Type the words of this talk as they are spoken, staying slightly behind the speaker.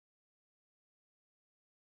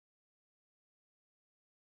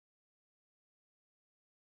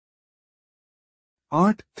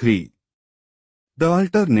Part 3. The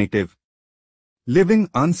Alternative. Living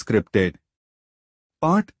Unscripted.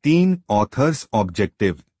 Part 3. Author's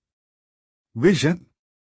Objective. Vision.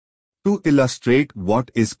 To illustrate what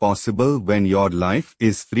is possible when your life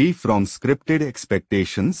is free from scripted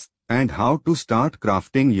expectations, and how to start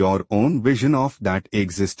crafting your own vision of that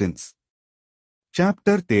existence.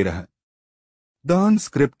 Chapter 13. The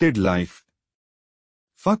Unscripted Life.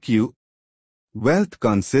 Fuck you. Wealth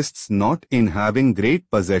consists not in having great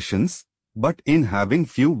possessions, but in having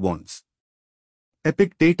few wants.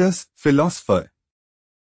 Epictetus, philosopher.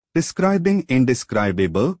 Describing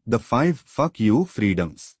indescribable, the 5 fuck you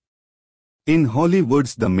freedoms. In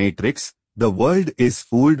Hollywood's The Matrix, the world is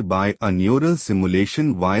fooled by a neural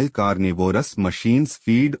simulation while carnivorous machines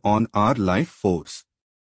feed on our life force.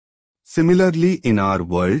 Similarly, in our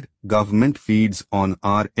world, government feeds on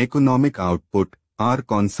our economic output, our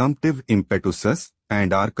consumptive impetuses,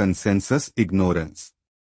 and our consensus ignorance.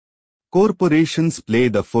 Corporations play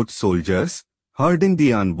the foot soldiers, herding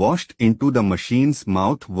the unwashed into the machine's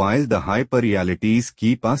mouth while the hyperrealities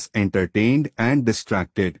keep us entertained and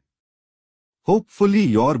distracted. Hopefully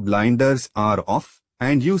your blinders are off,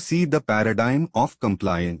 and you see the paradigm of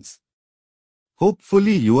compliance.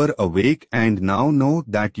 Hopefully you are awake and now know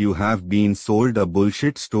that you have been sold a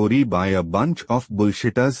bullshit story by a bunch of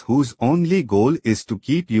bullshitters whose only goal is to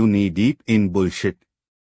keep you knee-deep in bullshit.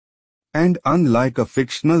 And unlike a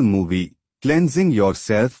fictional movie, cleansing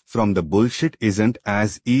yourself from the bullshit isn't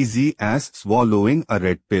as easy as swallowing a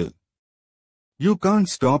red pill. You can't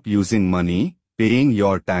stop using money, paying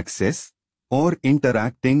your taxes, or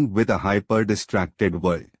interacting with a hyper-distracted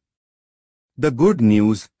world. The good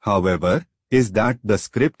news, however, is that the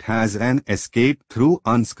script has an escape through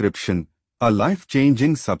unscription, a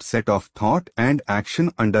life-changing subset of thought and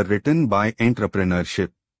action underwritten by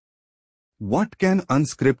entrepreneurship. What can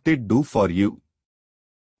unscripted do for you?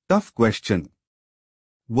 Tough question.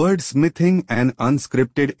 Wordsmithing an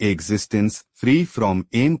unscripted existence free from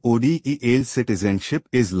Odio citizenship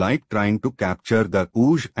is like trying to capture the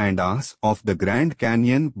ooze and ahs of the Grand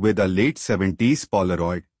Canyon with a late 70s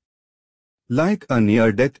Polaroid. Like a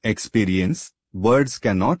near-death experience, words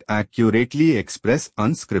cannot accurately express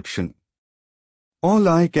unscription. All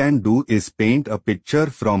I can do is paint a picture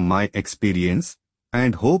from my experience,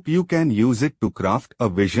 and hope you can use it to craft a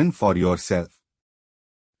vision for yourself.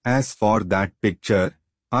 As for that picture,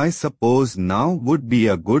 I suppose now would be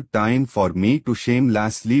a good time for me to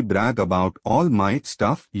shamelessly brag about all my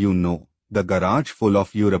stuff, the garage full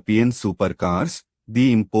of European supercars,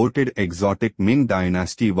 the imported exotic Ming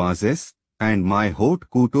Dynasty vases, and my haute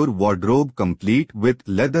couture wardrobe complete with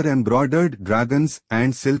leather-embroidered dragons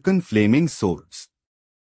and silken flaming swords.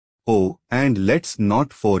 Oh, and let's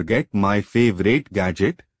not forget my favorite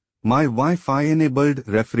gadget, my Wi-Fi-enabled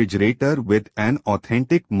refrigerator with an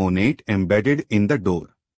authentic Monet embedded in the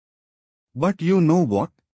door. But you know what?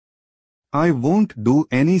 I won't do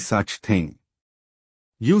any such thing.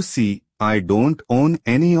 You see, I don't own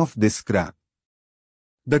any of this crap.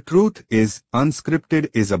 The truth is,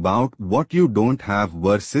 unscripted is about what you don't have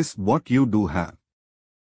versus what you do have.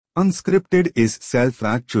 Unscripted is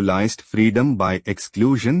self-actualized freedom by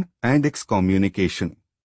exclusion and excommunication.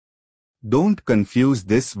 Don't confuse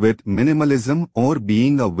this with minimalism or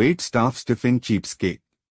being a waitstaff-stiffing cheapskate.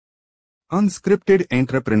 Unscripted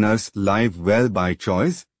entrepreneurs live well by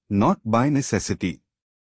choice, not by necessity.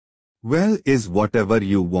 Well is whatever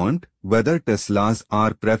you want, whether Teslas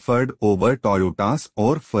are preferred over Toyotas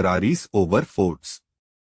or Ferraris over Fords.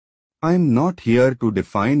 I'm not here to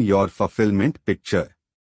define your fulfillment picture.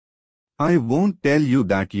 I won't tell you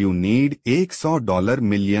that you need $1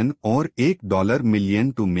 million or $8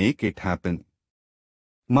 million to make it happen.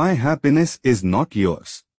 My happiness is not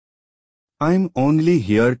yours. I'm only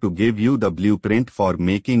here to give you the blueprint for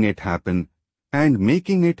making it happen, and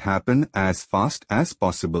making it happen as fast as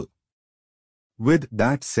possible. With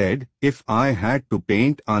that said, if I had to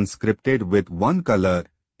paint unscripted with one color,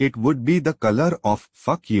 it would be the color of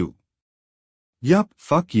fuck you. Yup,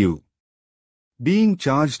 fuck you. Being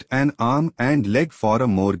charged an arm and leg for a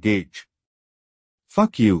mortgage.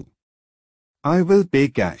 Fuck you. I will pay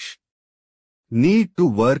cash. Need to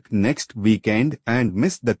work next weekend and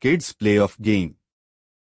miss the kids' playoff game.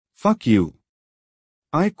 Fuck you.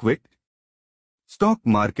 I quit. Stock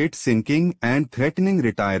market sinking and threatening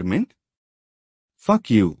retirement.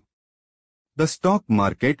 Fuck you. The stock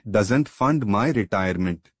market doesn't fund my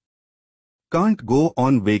retirement. Can't go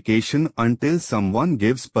on vacation until someone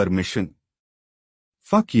gives permission.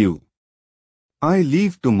 Fuck you. I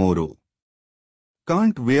leave tomorrow.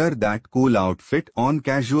 Can't wear that cool outfit on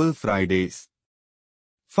casual Fridays.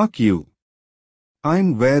 Fuck you.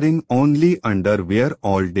 I'm wearing only underwear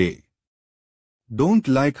all day. Don't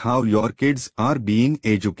like how your kids are being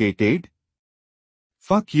educated?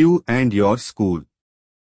 Fuck you and your school.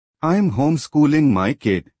 I'm homeschooling my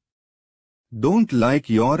kid. Don't like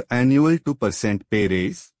your annual 2% pay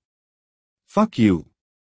raise? Fuck you.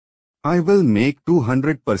 I will make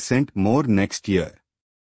 200% more next year.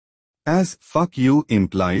 As fuck you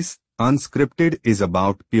implies, Unscripted is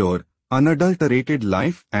about pure, unadulterated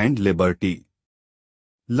life and liberty.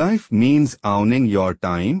 Life means owning your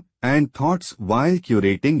time and thoughts while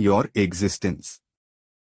curating your existence.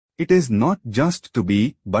 It is not just to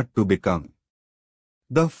be, but to become.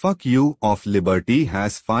 The fuck you of liberty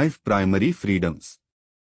has 5 primary freedoms.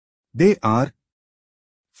 They are: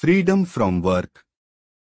 freedom from work,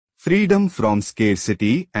 freedom from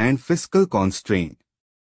scarcity and fiscal constraint,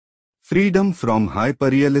 freedom from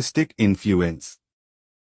hyperrealistic influence,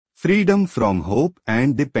 freedom from hope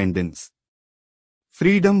and dependence,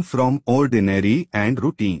 freedom from ordinary and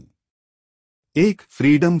routine. 1.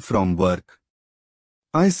 Freedom from work.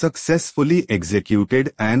 I successfully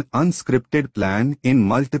executed an unscripted plan in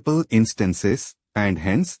multiple instances, and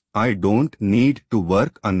hence, I don't need to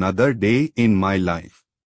work another day in my life.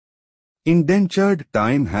 Indentured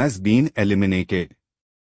time has been eliminated.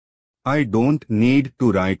 I don't need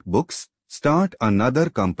to write books, start another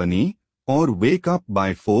company, or wake up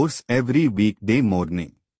by force every weekday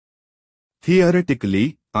morning.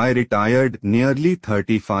 Theoretically, I retired nearly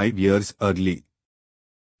 35 years early.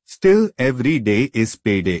 Still, every day is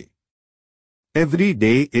payday. Every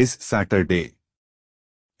day is Saturday.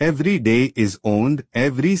 Every day is owned,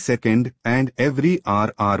 every second and every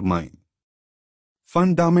hour are mine.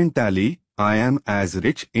 Fundamentally, I am as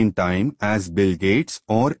rich in time as Bill Gates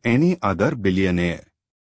or any other billionaire.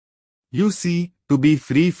 You see, to be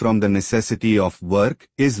free from the necessity of work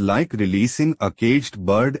is like releasing a caged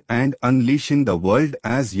bird and unleashing the world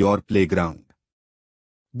as your playground.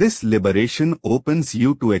 This liberation opens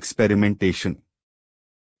you to experimentation,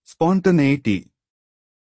 spontaneity,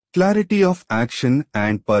 clarity of action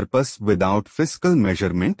and purpose without fiscal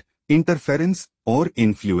measurement, interference, or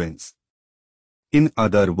influence. In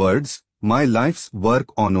other words, my life's work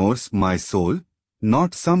honors my soul,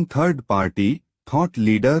 not some third-party thought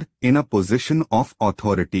leader in a position of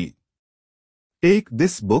authority. Take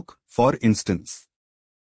this book, for instance.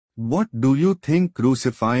 What do you think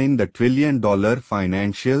crucifying the trillion-dollar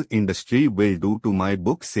financial industry will do to my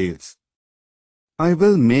book sales? I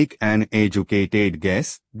will make an educated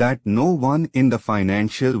guess that no one in the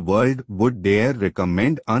financial world would dare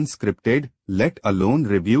recommend Unscripted, let alone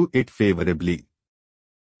review it favorably.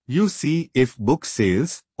 You see, if book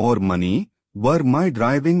sales, or money, were my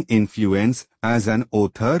driving influence as an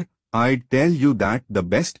author, I'd tell you that the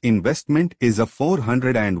best investment is a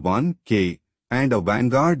 401k and a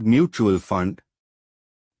Vanguard mutual fund.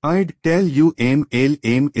 I'd tell you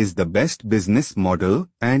MLM is the best business model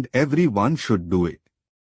and everyone should do it.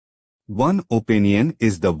 One opinion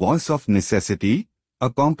is the voice of necessity, a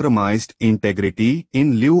compromised integrity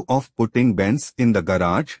in lieu of putting Benz in the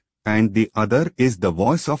garage, and the other is the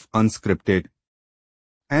voice of Unscripted.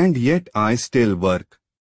 And yet I still work.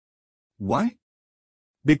 Why?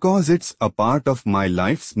 Because it's a part of my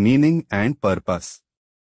life's meaning and purpose.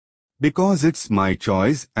 Because it's my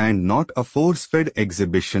choice and not a force-fed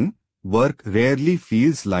exhibition, work rarely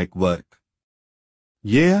feels like work.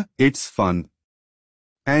 Yeah, it's fun.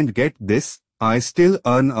 And get this, I still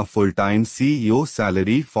earn a full-time CEO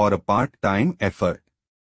salary for a part-time effort.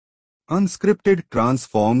 Unscripted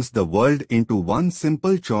transforms the world into one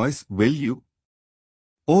simple choice, will you?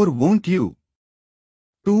 Or won't you?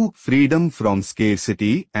 2. Freedom from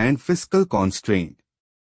scarcity and fiscal constraint.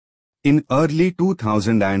 In early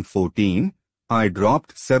 2014, I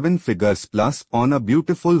dropped 7 figures plus on a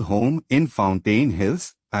beautiful home in Fountain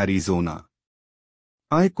Hills, Arizona.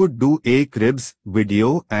 I could do a cribs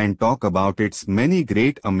video and talk about its many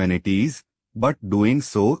great amenities, but doing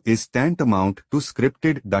so is tantamount to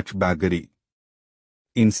scripted Dutchbaggery.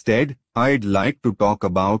 Instead, I'd like to talk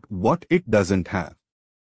about what it doesn't have.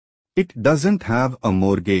 It doesn't have a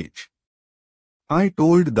mortgage. I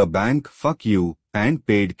told the bank fuck you and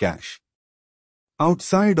paid cash.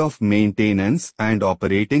 Outside of maintenance and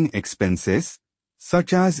operating expenses,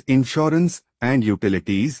 such as insurance and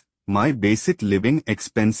utilities, my basic living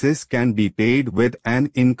expenses can be paid with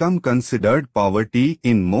an income considered poverty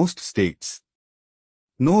in most states.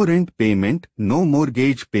 No rent payment, no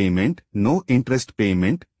mortgage payment, no interest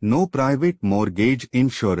payment, no private mortgage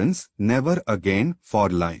insurance, never again for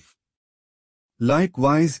life.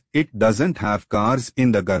 Likewise, it doesn't have cars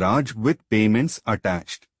in the garage with payments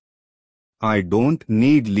attached. I don't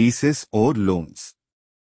need leases or loans.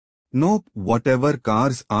 Nope, whatever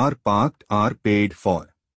cars are parked are paid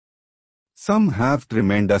for. Some have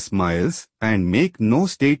tremendous miles and make no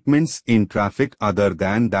statements in traffic other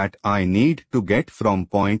than that I need to get from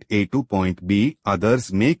point A to point B.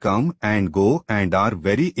 Others may come and go and are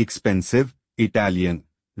very expensive, Italian,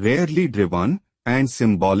 rarely driven, and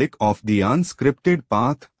symbolic of the unscripted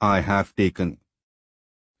path I have taken.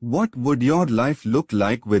 What would your life look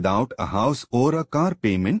like without a house or a car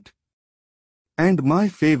payment? And my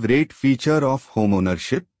favorite feature of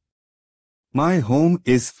homeownership? My home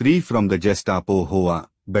is free from the Gestapo HOA,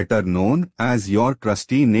 better known as your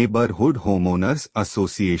trusty neighborhood homeowners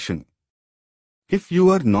association. If you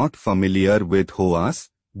are not familiar with HOAs,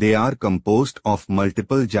 they are composed of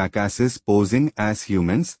multiple jackasses posing as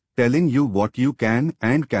humans, telling you what you can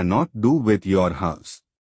and cannot do with your house.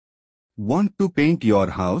 Want to paint your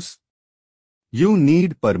house? You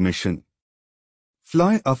need permission.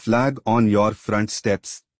 Fly a flag on your front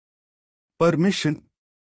steps. Permission.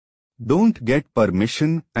 Don't get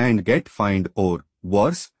permission and get fined or,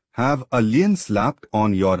 worse, have a lien slapped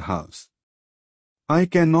on your house. I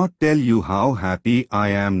cannot tell you how happy I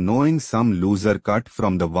am knowing some loser cut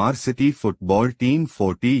from the varsity football team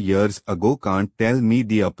 40 years ago can't tell me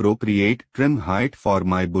the appropriate trim height for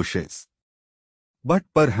my bushes. But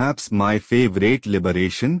perhaps my favorite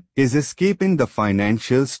liberation is escaping the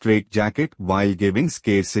financial straitjacket while giving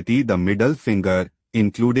scarcity the middle finger,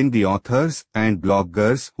 including the authors and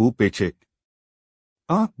bloggers who pitch it.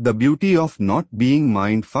 The beauty of not being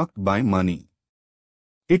mind-fucked by money.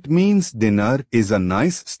 It means dinner is a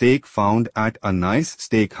nice steak found at a nice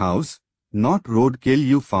steakhouse, not roadkill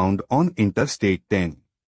you found on Interstate 10.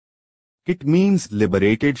 It means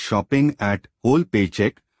liberated shopping at whole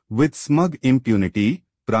paycheck, with smug impunity,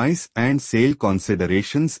 price and sale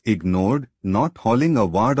considerations ignored, not hauling a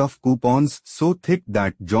wad of coupons so thick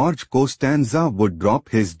that George Costanza would drop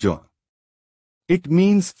his jaw. It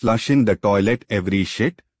means flushing the toilet every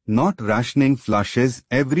shit, not rationing flushes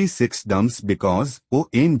every 6 dumps because,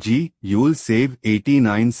 OMG, you'll save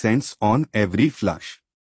 89 cents on every flush.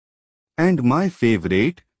 And my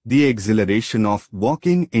favorite, the exhilaration of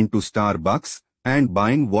walking into Starbucks and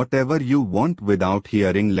buying whatever you want without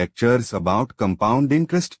hearing lectures about compound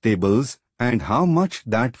interest tables and how much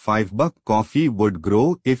that $5 coffee would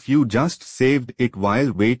grow if you just saved it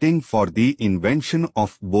while waiting for the invention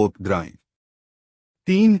of warp drive.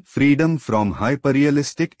 Teen freedom from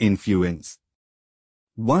hyperrealistic influence.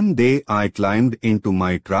 One day I climbed into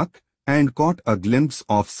my truck and caught a glimpse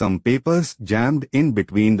of some papers jammed in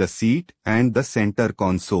between the seat and the center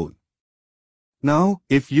console. Now,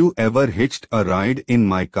 if you ever hitched a ride in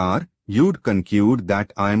my car, you'd conclude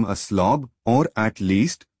that I'm a slob, or at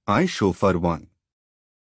least, I chauffeur one.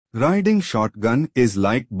 Riding shotgun is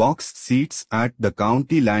like box seats at the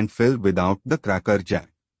county landfill without the cracker jack.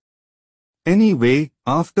 Anyway,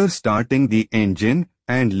 after starting the engine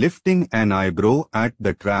and lifting an eyebrow at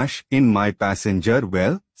the trash in my passenger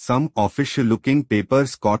well, some official-looking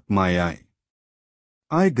papers caught my eye.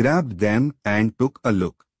 I grabbed them and took a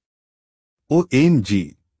look.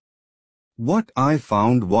 OMG. What I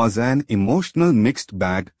found was an emotional mixed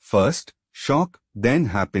bag, first shock, then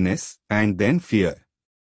happiness, and then fear.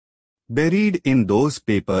 Buried in those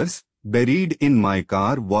papers, buried in my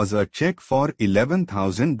car was a check for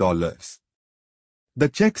 $11,000. The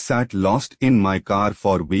check sat lost in my car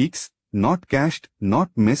for weeks, not cashed, not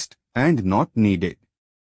missed, and not needed.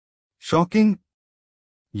 Shocking?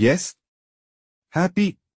 Yes.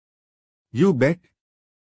 Happy? You bet.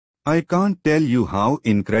 I can't tell you how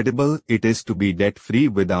incredible it is to be debt-free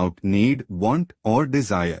without need, want, or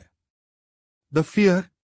desire. The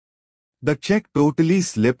fear? The check totally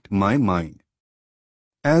slipped my mind.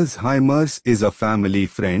 Alzheimer's is a family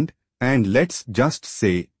friend, and let's just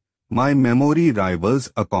say, my memory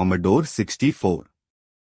rivals a Commodore 64.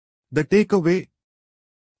 The takeaway?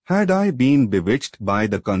 Had I been bewitched by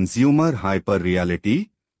the consumer hyperreality,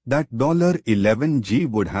 that $11G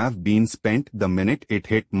would have been spent the minute it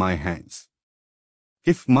hit my hands.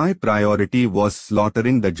 If my priority was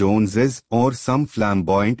slaughtering the Joneses or some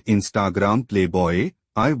flamboyant Instagram playboy,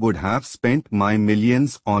 I would have spent my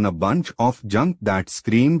millions on a bunch of junk that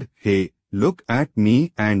screamed, "Hey, look at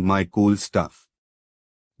me and my cool stuff."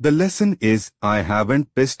 The lesson is, I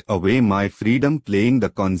haven't pissed away my freedom playing the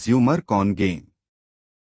consumer con game.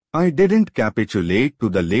 I didn't capitulate to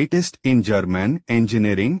the latest in German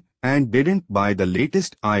engineering and didn't buy the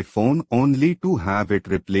latest iPhone only to have it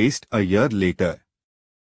replaced a year later.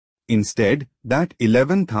 Instead, that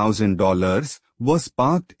 $11,000 was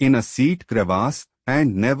parked in a seat crevasse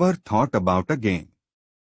and never thought about again.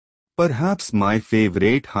 Perhaps my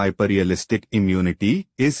favorite hyperrealistic immunity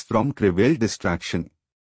is from trivial distraction.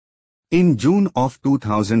 In June of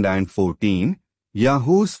 2014,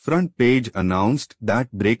 Yahoo's front page announced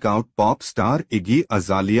that breakout pop star Iggy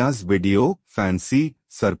Azalea's video, Fancy,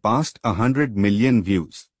 surpassed 100 million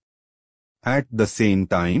views. At the same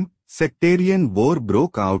time, sectarian war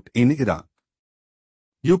broke out in Iraq.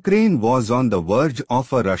 Ukraine was on the verge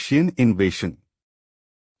of a Russian invasion.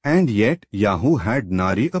 And yet Yahoo had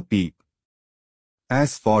nary a peep.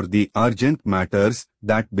 As for the urgent matters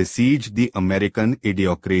that besiege the American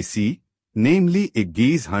idiocracy, namely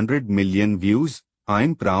Iggy's 100 million views,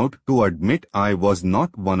 I'm proud to admit I was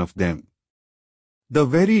not one of them. The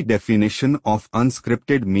very definition of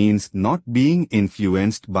unscripted means not being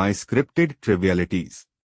influenced by scripted trivialities.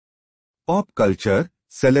 Pop culture,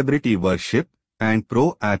 celebrity worship, and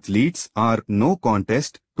pro athletes are no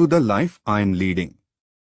contest to the life I'm leading.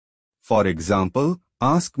 For example,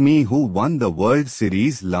 ask me who won the World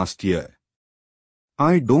Series last year.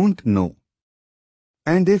 I don't know.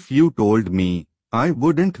 And if you told me, I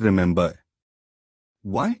wouldn't remember.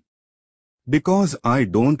 Why? Because I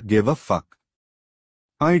don't give a fuck.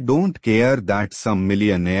 I don't care that some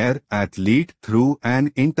millionaire athlete threw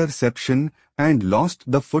an interception and lost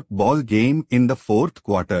the football game in the fourth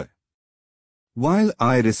quarter. While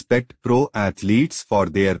I respect pro athletes for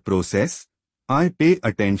their process, I pay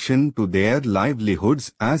attention to their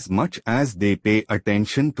livelihoods as much as they pay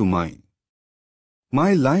attention to mine.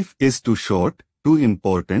 My life is too short, too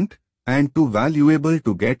important, and too valuable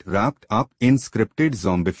to get wrapped up in scripted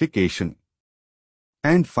zombification.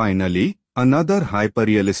 And finally, another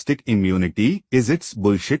hyperrealistic immunity is its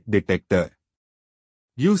bullshit detector.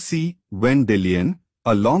 You see, when Dillian,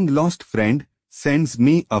 a long-lost friend, sends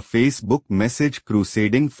me a Facebook message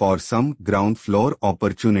crusading for some ground floor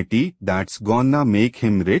opportunity that's gonna make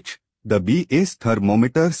him rich, the BA's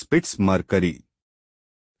thermometer spits mercury.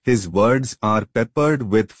 His words are peppered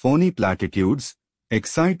with phony platitudes,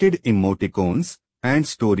 excited emoticons, and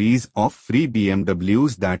stories of free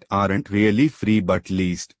BMWs that aren't really free but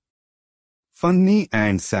leased. Funny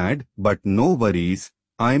and sad, but no worries,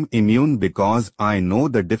 I'm immune because I know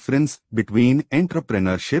the difference between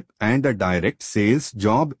entrepreneurship and a direct sales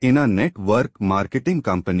job in a network marketing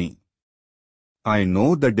company. I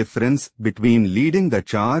know the difference between leading the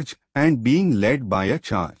charge and being led by a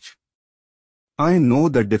charge. I know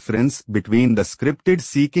the difference between the scripted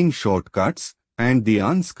seeking shortcuts and the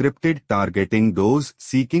unscripted targeting those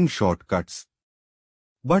seeking shortcuts.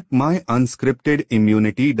 But my unscripted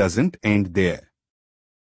immunity doesn't end there.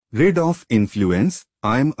 Rid of influence,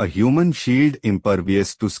 I'm a human shield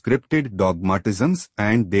impervious to scripted dogmatisms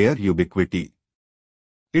and their ubiquity.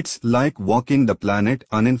 It's like walking the planet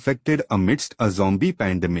uninfected amidst a zombie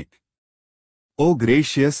pandemic. Oh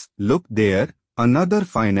gracious, look there, another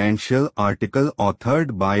financial article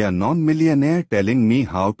authored by a non-millionaire telling me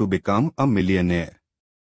how to become a millionaire.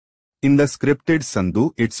 In the scripted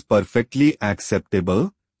Sandhu, it's perfectly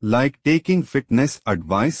acceptable, like taking fitness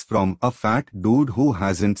advice from a fat dude who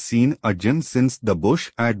hasn't seen a gym since the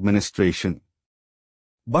Bush administration.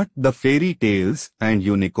 But the fairy tales and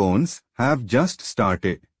unicorns have just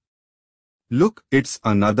started. Look, it's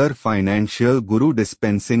another financial guru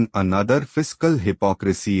dispensing another fiscal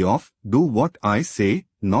hypocrisy of do what I say,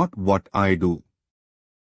 not what I do.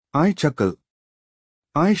 I chuckle.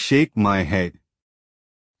 I shake my head.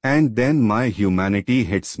 And then my humanity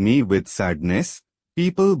hits me with sadness.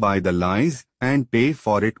 People buy the lies and pay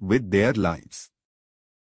for it with their lives.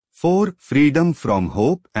 4. Freedom from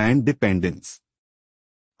hope and dependence.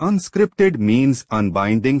 Unscripted means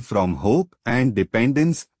unbinding from hope and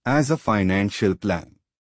dependence as a financial plan.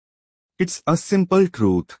 It's a simple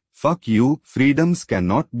truth, fuck you, freedoms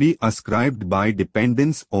cannot be ascribed by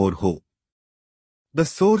dependence or hope. The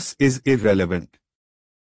source is irrelevant.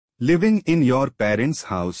 Living in your parents'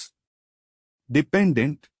 house.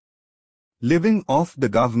 Dependent. Living off the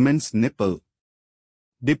government's nipple.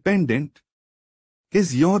 Dependent.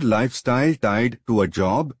 Is your lifestyle tied to a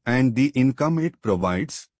job and the income it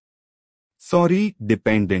provides? Sorry,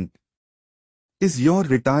 dependent. Is your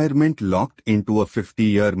retirement locked into a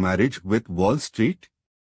 50-year marriage with Wall Street?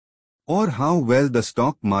 Or how well the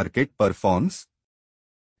stock market performs?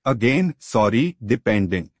 Again, sorry,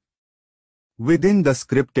 dependent. Within the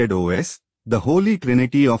scripted OS, the holy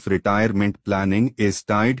trinity of retirement planning is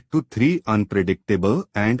tied to 3 unpredictable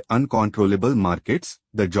and uncontrollable markets,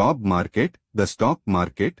 the job market, the stock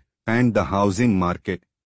market, and the housing market.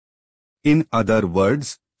 In other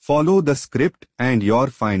words, follow the script and your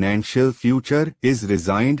financial future is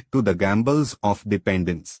resigned to the gambles of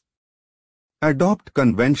dependence. Adopt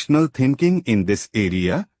conventional thinking in this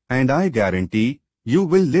area, and I guarantee you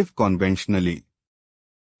will live conventionally.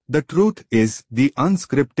 The truth is, the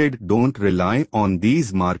unscripted don't rely on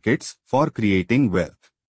these markets for creating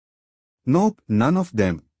wealth. Nope, none of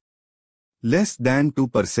them. Less than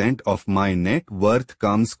 2% of my net worth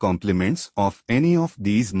comes compliments of any of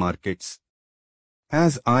these markets.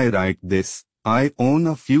 As I write this, I own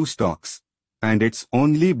a few stocks, and it's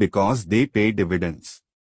only because they pay dividends.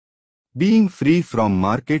 Being free from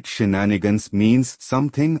market shenanigans means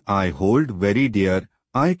something I hold very dear.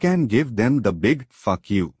 I can give them the big fuck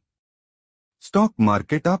you. Stock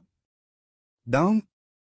market up? Down?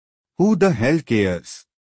 Who the hell cares?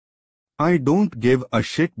 I don't give a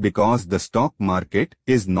shit because the stock market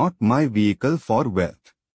is not my vehicle for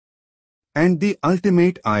wealth. And the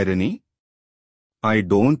ultimate irony? I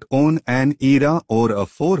don't own an ERA or a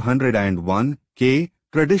 401k,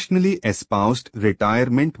 traditionally espoused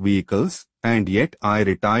retirement vehicles, and yet I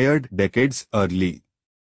retired decades early.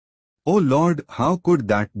 Oh Lord, how could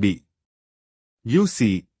that be? You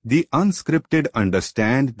see, the unscripted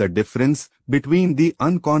understand the difference between the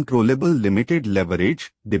uncontrollable limited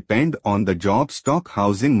leverage, depend on the job stock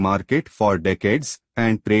housing market for decades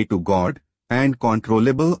and pray to God, and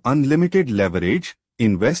controllable unlimited leverage,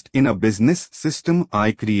 invest in a business system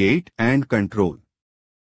I create and control.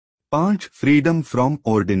 5. Freedom from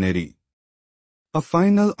ordinary. A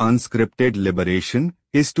final unscripted liberation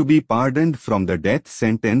is to be pardoned from the death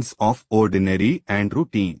sentence of ordinary and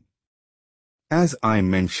routine. As I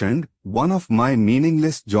mentioned, one of my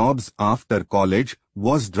meaningless jobs after college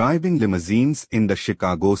was driving limousines in the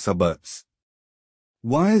Chicago suburbs.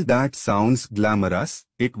 While that sounds glamorous,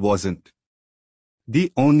 it wasn't.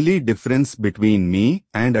 The only difference between me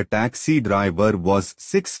and a taxi driver was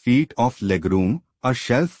 6 feet of legroom, a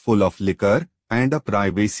shelf full of liquor, and a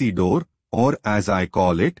privacy door, or as I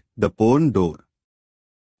call it, the porn door.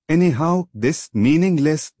 Anyhow, this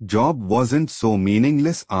meaningless job wasn't so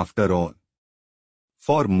meaningless after all.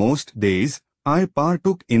 For most days, I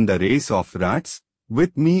partook in the race of rats,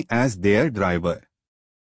 with me as their driver.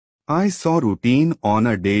 I saw routine on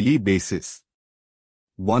a daily basis.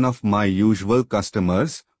 One of my usual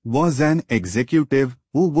customers was an executive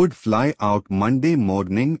who would fly out Monday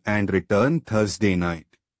morning and return Thursday night.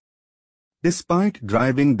 Despite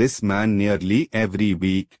driving this man nearly every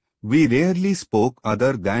week, we rarely spoke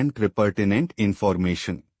other than pertinent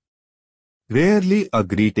information. Rarely a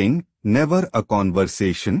greeting, never a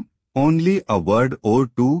conversation, only a word or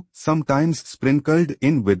two, sometimes sprinkled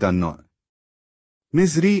in with a nod.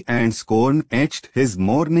 Misery and scorn etched his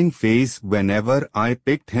morning face whenever I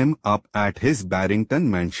picked him up at his Barrington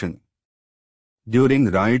mansion. During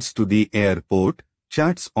rides to the airport,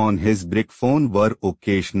 chats on his brick phone were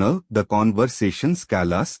occasional, the conversations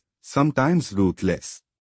callous, sometimes ruthless.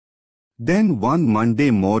 Then one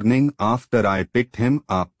Monday morning after I picked him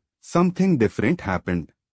up, something different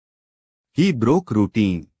happened. He broke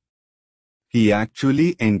routine. He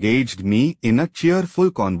actually engaged me in a cheerful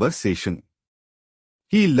conversation.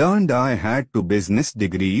 He learned I had 2 business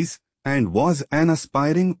degrees and was an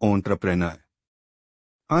aspiring entrepreneur.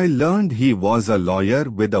 I learned he was a lawyer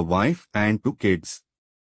with a wife and 2 kids.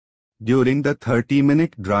 During the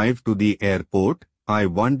 30-minute drive to the airport, I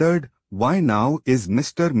wondered, why now is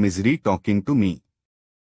Mr. Misery talking to me?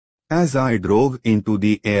 As I drove into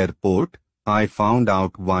the airport, I found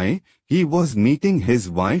out why. He was meeting his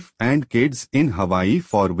wife and kids in Hawaii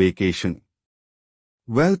for vacation.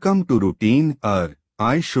 Welcome to routine,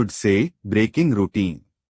 I should say, breaking routine.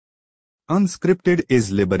 Unscripted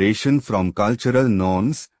is liberation from cultural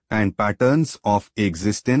norms and patterns of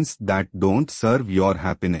existence that don't serve your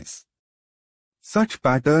happiness. Such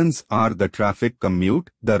patterns are the traffic commute,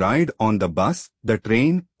 the ride on the bus, the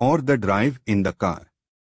train, or the drive in the car.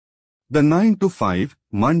 The 9 to 5,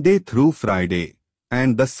 Monday through Friday,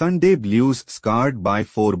 and the Sunday blues scarred by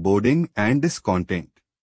foreboding and discontent.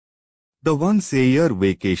 The once-a-year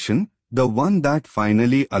vacation, the one that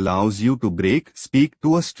finally allows you to break, speak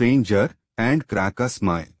to a stranger, and crack a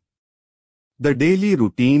smile. The daily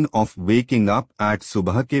routine of waking up at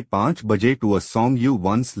subah ke 5 baje to a song you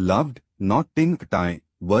once loved, knotting a tie,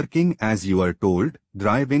 working as you are told,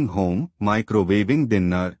 driving home, microwaving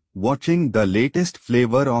dinner, watching the latest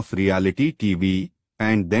flavor of reality TV,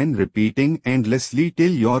 and then repeating endlessly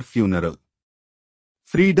till your funeral.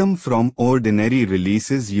 Freedom from ordinary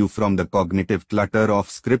releases you from the cognitive clutter of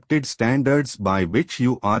scripted standards by which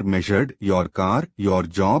you are measured: your car, your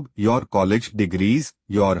job, your college degrees,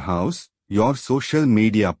 your house, your social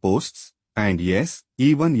media posts, and yes,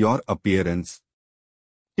 even your appearance.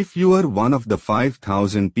 If you are one of the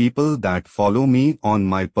 5,000 people that follow me on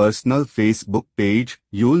my personal Facebook page,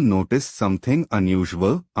 you'll notice something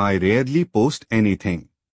unusual. I rarely post anything.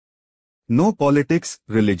 No politics,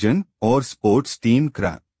 religion, or sports team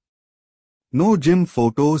crap. No gym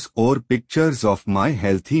photos or pictures of my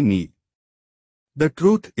healthy me. The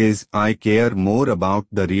truth is I care more about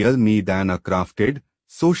the real me than a crafted,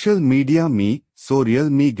 social media me, so real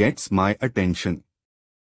me gets my attention.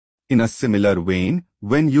 In a similar vein,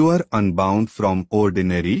 when you are unbound from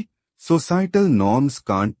ordinary, societal norms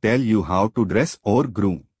can't tell you how to dress or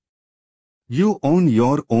groom. You own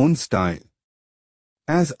your own style.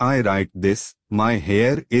 As I write this, my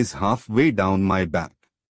hair is halfway down my back.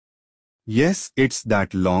 Yes, it's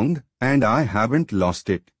that long, and I haven't lost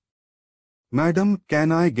it. Madam,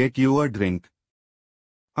 can I get you a drink?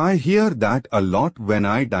 I hear that a lot when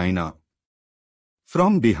I dine out.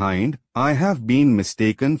 From behind, I have been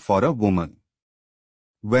mistaken for a woman.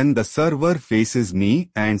 When the server faces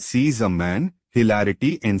me and sees a man,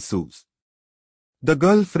 hilarity ensues. The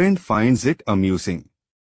girlfriend finds it amusing.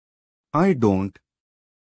 I don't.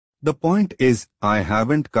 The point is, I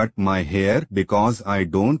haven't cut my hair because I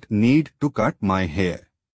don't need to cut my hair.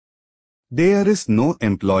 There is no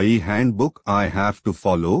employee handbook I have to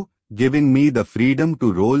follow, giving me the freedom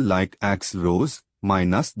to roll like Axl Rose,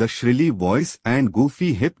 minus the shrilly voice and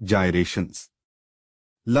goofy hip gyrations.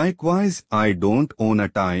 Likewise, I don't own a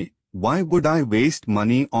tie. Why would I waste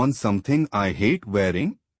money on something I hate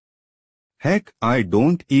wearing? Heck, I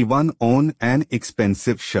don't even own an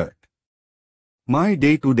expensive shirt. My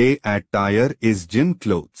day-to-day attire is gym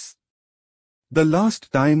clothes. The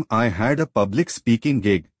last time I had a public speaking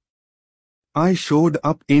gig, I showed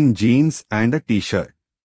up in jeans and a t-shirt.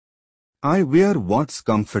 I wear what's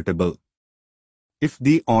comfortable. If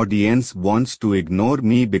the audience wants to ignore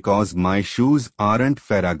me because my shoes aren't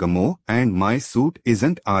Ferragamo and my suit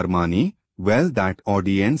isn't Armani, well, that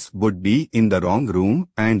audience would be in the wrong room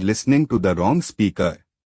and listening to the wrong speaker.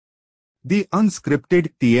 The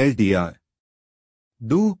unscripted TLDR.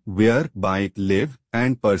 Do, wear, buy, live,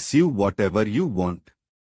 and pursue whatever you want.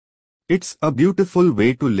 It's a beautiful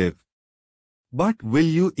way to live. But will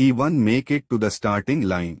you even make it to the starting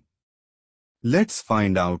line? Let's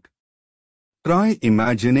find out. Try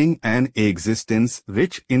imagining an existence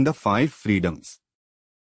rich in the 5 freedoms.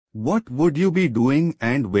 What would you be doing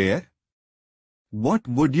and where? What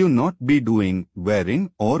would you not be doing,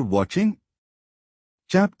 wearing, or watching?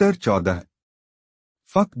 Chapter 14.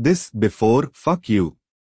 Fuck this before fuck you.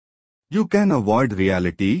 You can avoid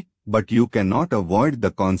reality, but you cannot avoid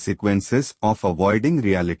the consequences of avoiding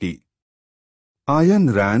reality.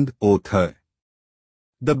 Ayn Rand, author.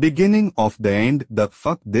 The beginning of the end, the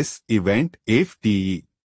fuck this event, FTE.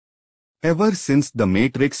 Ever since The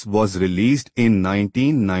Matrix was released in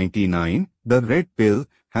 1999, the red pill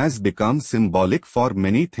has become symbolic for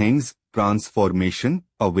many things: transformation,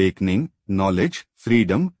 awakening, knowledge,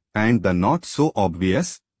 freedom, and the not so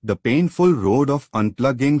obvious, the painful road of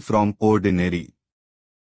unplugging from ordinary.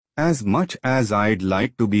 As much as I'd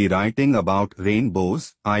like to be writing about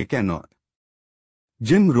rainbows, I cannot.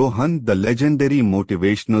 Jim Rohn, the legendary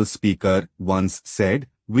motivational speaker, once said,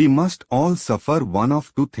 "We must all suffer one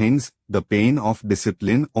of 2 things, the pain of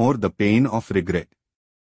discipline or the pain of regret.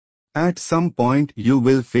 At some point you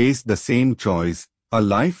will face the same choice, a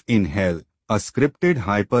life in hell, a scripted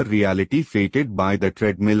hyper-reality fated by the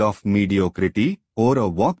treadmill of mediocrity, or a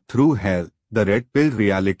walk through hell, the red pill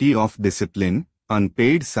reality of discipline,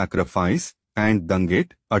 unpaid sacrifice, and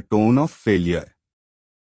dungit, a tone of failure."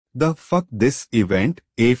 The fuck this event,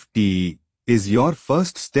 FTE, is your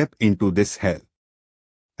first step into this hell.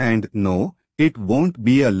 And no, it won't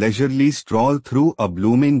be a leisurely stroll through a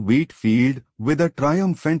blooming wheat field with a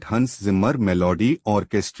triumphant Hans Zimmer melody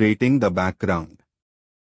orchestrating the background.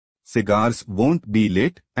 Cigars won't be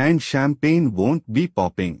lit and champagne won't be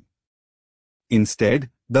popping. Instead,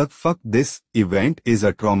 the fuck this event is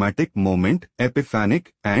a traumatic moment,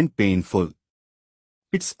 epiphanic and painful.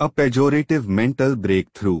 It's a pejorative mental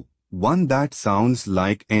breakthrough, one that sounds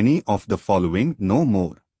like any of the following: no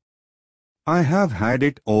more. I have had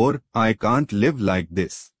it, or I can't live like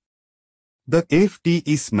this. The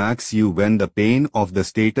FTE smacks you when the pain of the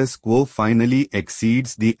status quo finally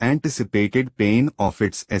exceeds the anticipated pain of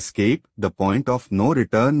its escape, the point of no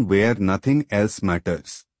return where nothing else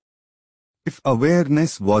matters. If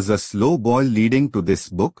awareness was a slow boil leading to this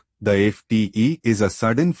book, the FTE is a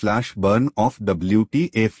sudden flash burn of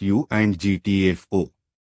WTFU and GTFO.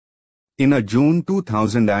 In a June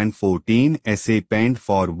 2014 essay penned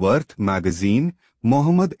for Worth magazine,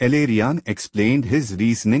 Mohammad Elarian explained his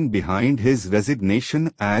reasoning behind his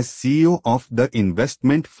resignation as CEO of the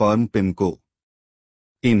investment firm PIMCO.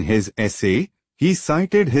 In his essay, he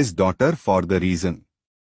cited his daughter for the reason.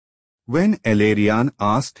 When Elarian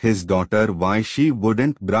asked his daughter why she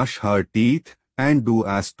wouldn't brush her teeth and do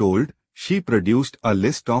as told, she produced a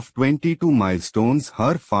list of 22 milestones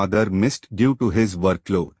her father missed due to his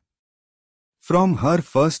workload. From her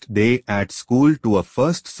first day at school to a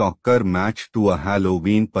first soccer match to a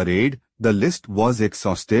Halloween parade, the list was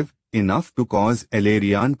exhaustive, enough to cause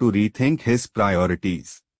Elarian to rethink his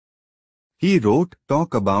priorities. He wrote,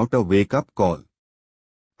 "Talk about a wake-up call.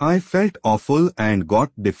 I felt awful and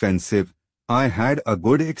got defensive. I had a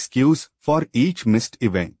good excuse for each missed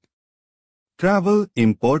event. Travel,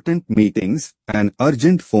 important meetings, an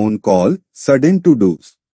urgent phone call, sudden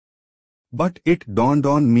to-dos. But it dawned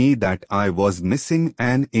on me that I was missing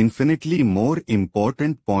an infinitely more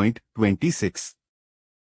important point." 26.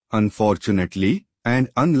 Unfortunately, and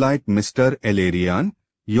unlike Mr. Elarian,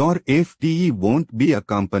 your FTE won't be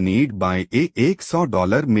accompanied by a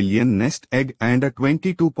 $100 million nest egg and a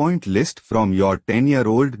 22-point list from your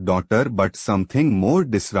 10-year-old daughter, but something more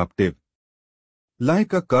disruptive.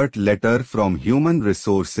 Like a curt letter from Human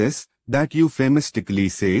Resources that euphemistically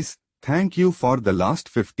says, "Thank you for the last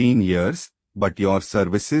 15 years, but your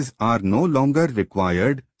services are no longer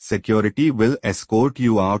required. Security will escort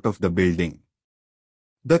you out of the building."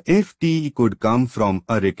 The FTE could come from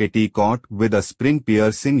a rickety cot with a spring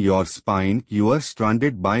piercing your spine. You are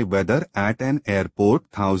stranded by weather at an airport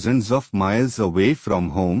thousands of miles away from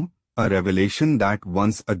home, a revelation that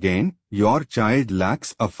once again, your child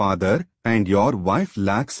lacks a father and your wife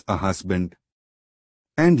lacks a husband.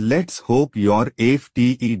 And let's hope your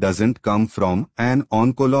FTE doesn't come from an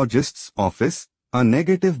oncologist's office, a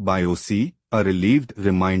negative biopsy, a relieved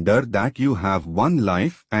reminder that you have one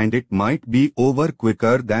life and it might be over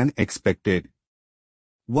quicker than expected.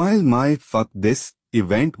 While my "fuck this"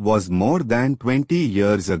 event was more than 20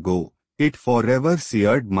 years ago, it forever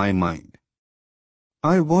seared my mind.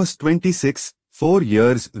 I was 26, 4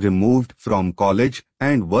 years removed from college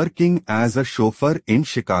and working as a chauffeur in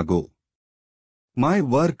Chicago. My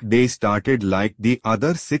work day started like the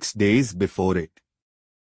other 6 days before it.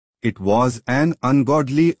 It was an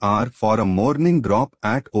ungodly hour for a morning drop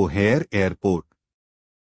at O'Hare Airport.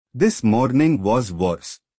 This morning was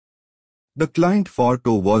worse. The client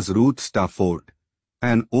photo was Ruth Stafford,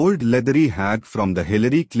 an old leathery hag from the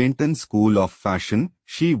Hillary Clinton School of Fashion.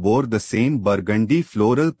 She wore the same burgundy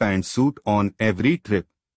floral pantsuit on every trip.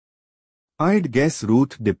 I'd guess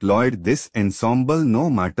Ruth deployed this ensemble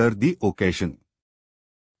no matter the occasion.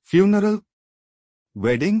 Funeral?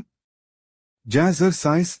 Wedding?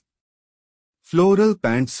 Jazzercise? Floral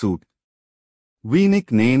pantsuit. We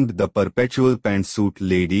nicknamed the perpetual pantsuit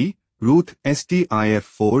lady Ruth Stiff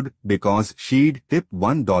Ford because she'd tip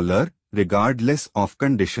 $1 regardless of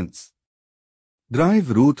conditions.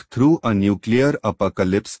 Drive Ruth through a nuclear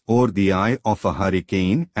apocalypse or the eye of a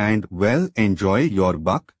hurricane and, well, enjoy your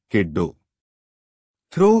buck, kiddo.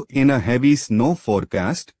 Throw in a heavy snow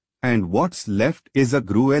forecast, and what's left is a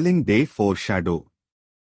grueling day foreshadow.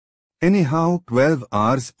 Anyhow, 12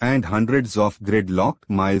 hours and hundreds of gridlocked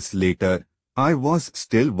miles later, I was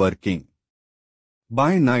still working.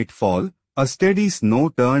 By nightfall, a steady snow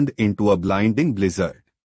turned into a blinding blizzard.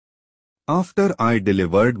 After I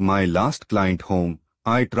delivered my last client home,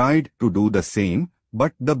 I tried to do the same,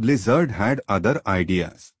 but the blizzard had other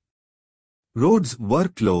ideas. Roads were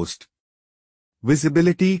closed.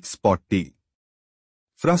 Visibility spotty.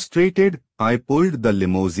 Frustrated, I pulled the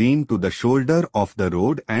limousine to the shoulder of the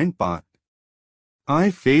road and parked.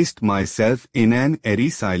 I faced myself in an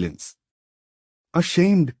eerie silence.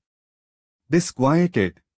 Ashamed.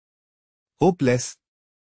 Disquieted. Hopeless.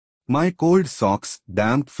 My cold socks,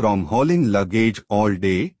 damp from hauling luggage all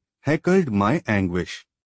day, heckled my anguish.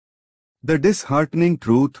 The disheartening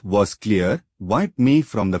truth was clear: wipe me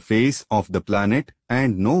from the face of the planet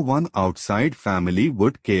and no one outside family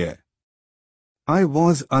would care. I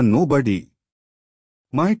was a nobody.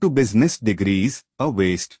 My 2 business degrees, a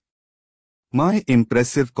waste. My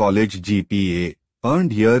impressive college GPA,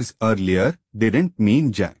 earned years earlier, didn't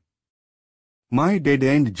mean jack. My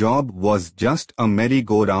dead-end job was just a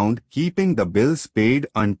merry-go-round keeping the bills paid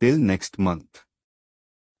until next month.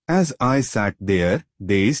 As I sat there,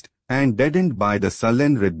 dazed and deadened by the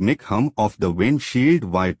sullen rhythmic hum of the windshield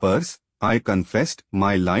wipers, I confessed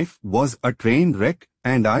my life was a train wreck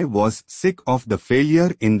and I was sick of the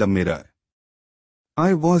failure in the mirror.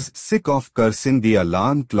 I was sick of cursing the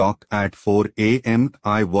alarm clock at 4 a.m.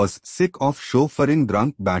 I was sick of chauffeuring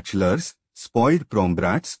drunk bachelors, spoiled prom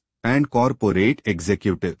brats, and corporate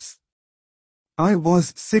executives. I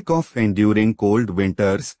was sick of enduring cold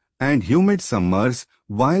winters and humid summers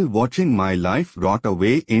while watching my life rot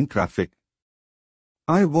away in traffic.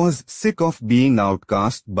 I was sick of being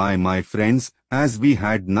outcast by my friends as we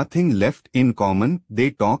had nothing left in common.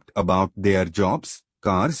 They talked about their jobs,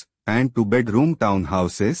 cars, and 2-bedroom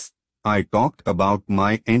townhouses, I talked about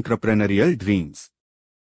my entrepreneurial dreams.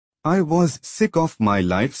 I was sick of my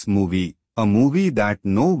life's movie, a movie that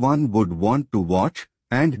no one would want to watch,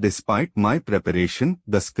 and despite my preparation,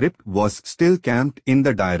 the script was still camped in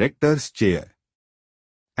the director's chair.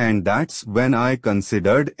 And that's when I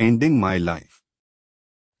considered ending my life.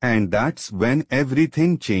 And that's when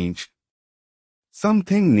everything changed.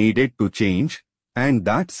 Something needed to change, and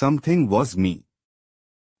that something was me.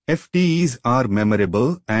 FTEs are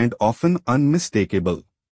memorable and often unmistakable.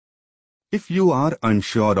 If you are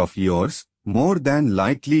unsure of yours, more than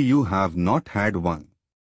likely you have not had one.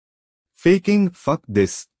 Faking fuck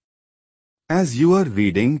this. As you are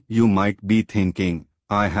reading, you might be thinking,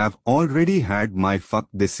 I have already had my fuck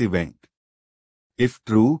this event. If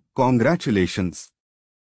true, congratulations.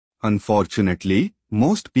 Unfortunately,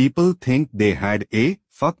 most people think they had a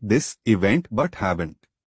fuck this event but haven't.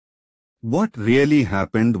 What really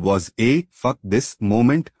happened was a fuck this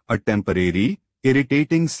moment, a temporary,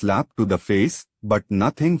 irritating slap to the face, but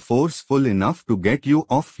nothing forceful enough to get you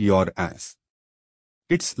off your ass.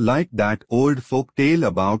 It's like that old folk tale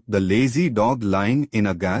about the lazy dog lying in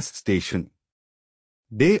a gas station.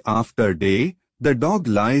 Day after day, the dog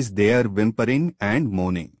lies there whimpering and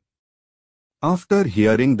moaning. After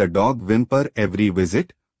hearing the dog whimper every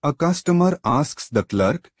visit, a customer asks the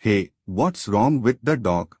clerk, "Hey, what's wrong with the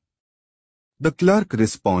dog?" The clerk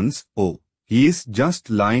responds, "Oh, he is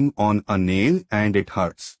just lying on a nail and it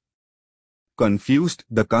hurts." Confused,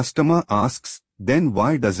 the customer asks, "Then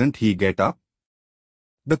why doesn't he get up?"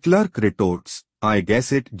 The clerk retorts, "I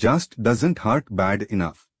guess it just doesn't hurt bad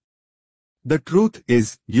enough." The truth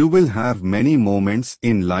is, you will have many moments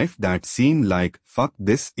in life that seem like fuck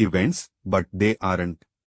this events, but they aren't.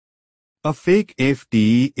 A fake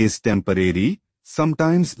FTE is temporary,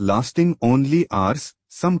 sometimes lasting only hours,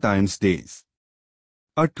 sometimes days.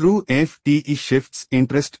 A true FTE shifts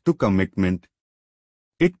interest to commitment.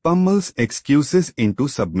 It pummels excuses into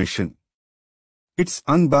submission. It's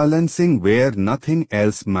unbalancing where nothing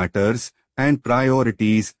else matters, and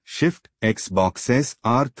priorities shift. Xboxes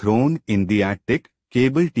are thrown in the attic,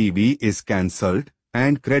 cable TV is cancelled,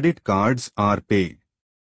 and credit cards are paid.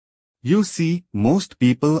 You see, most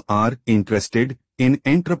people are interested in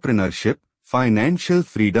entrepreneurship, financial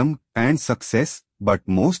freedom, and success, but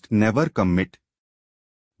most never commit.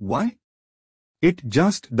 Why? It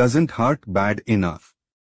just doesn't hurt bad enough.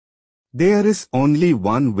 There is only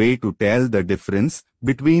one way to tell the difference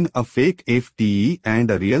between a fake FTE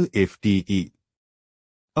and a real FTE.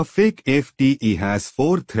 A fake FTE has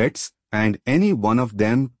 4 threats, and any one of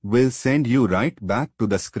them will send you right back to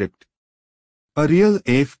the script. A real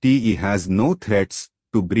FTE has no threats.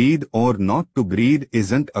 To breathe or not to breathe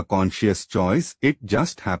isn't a conscious choice, it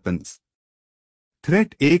just happens.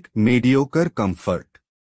 Threat 1: mediocre comfort.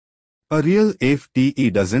 A real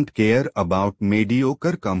FTE doesn't care about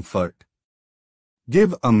mediocre comfort.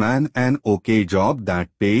 Give a man an okay job that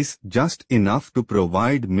pays just enough to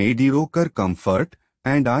provide mediocre comfort,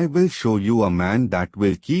 and I will show you a man that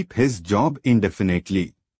will keep his job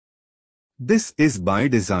indefinitely. This is by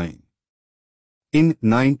design. In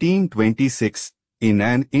 1926, in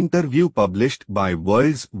an interview published by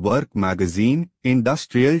World's Work magazine,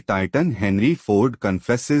 industrial titan Henry Ford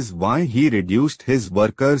confesses why he reduced his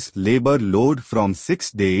workers' labor load from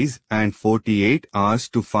 6 days and 48 hours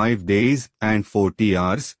to 5 days and 40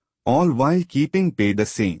 hours, all while keeping pay the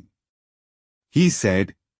same. He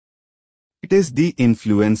said, "It is the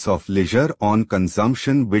influence of leisure on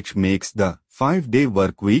consumption which makes the 5-day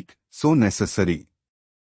workweek so necessary.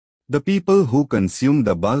 The people who consume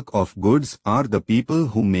the bulk of goods are the people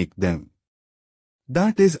who make them.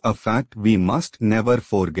 That is a fact we must never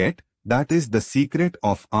forget. That is the secret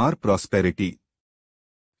of our prosperity."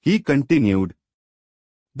 He continued,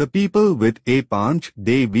 "The people with a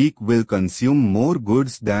 5-day week will consume more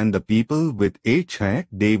goods than the people with a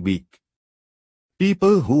 6-day week.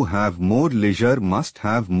 People who have more leisure must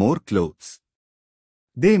have more clothes.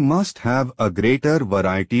 They must have a greater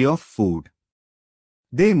variety of food.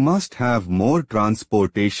 They must have more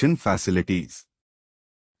transportation facilities.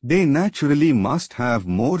 They naturally must have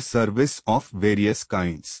more service of various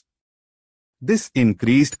kinds. This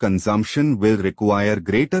increased consumption will require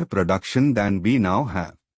greater production than we now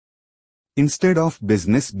have. Instead of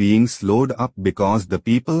business being slowed up because the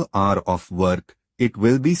people are off work, it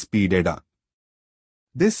will be speeded up.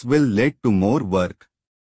 This will lead to more work.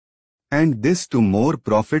 And this to more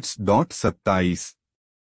profits. 27.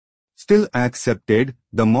 Still accepted,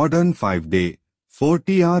 the modern 5-day,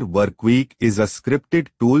 40-hour workweek is a scripted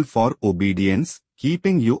tool for obedience,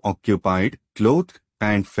 keeping you occupied, clothed,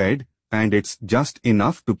 and fed, and it's just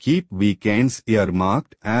enough to keep weekends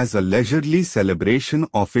earmarked as a leisurely celebration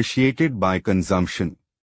officiated by consumption.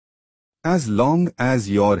 As long as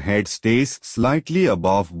your head stays slightly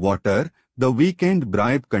above water, the weekend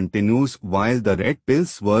bribe continues while the red pill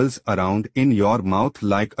swirls around in your mouth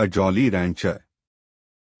like a jolly rancher.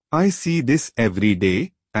 I see this every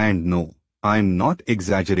day, and no, I'm not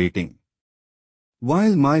exaggerating.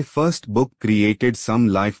 While my first book created some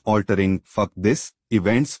life-altering fuck this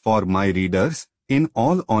events for my readers, in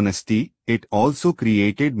all honesty, it also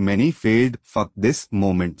created many failed fuck this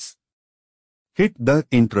moments. Hit the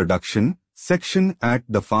introduction section at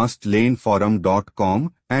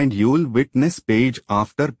thefastlaneforum.com and you'll witness page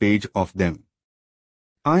after page of them.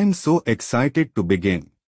 I'm so excited to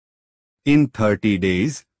begin. In 30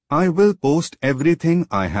 days, I will post everything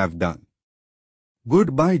I have done.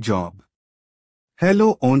 Goodbye job.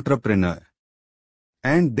 Hello entrepreneur.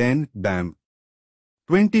 And then, bam.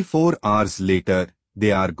 24 hours later,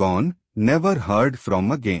 they are gone, never heard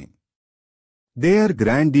from again. Their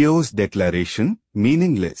grandiose declaration,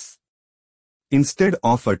 meaningless. Instead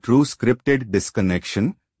of a true scripted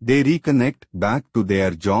disconnection, they reconnect back to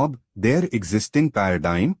their job, their existing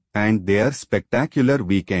paradigm, and their spectacular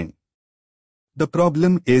weekend. The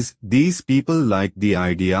problem is these people like the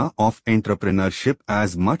idea of entrepreneurship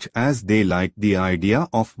as much as they like the idea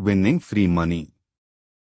of winning free money.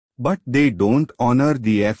 But they don't honor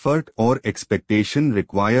the effort or expectation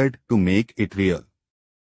required to make it real.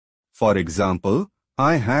 For example,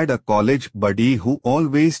 I had a college buddy who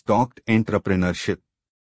always talked entrepreneurship.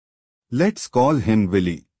 Let's call him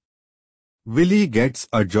Willie. Willie gets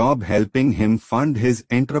a job helping him fund his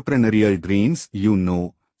entrepreneurial dreams,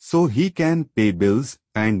 so he can pay bills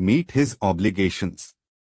and meet his obligations.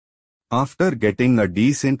 After getting a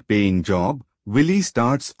decent paying job, Willie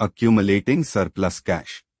starts accumulating surplus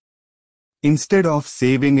cash. Instead of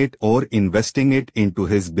saving it or investing it into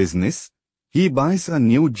his business, he buys a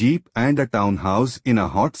new Jeep and a townhouse in a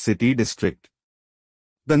hot city district.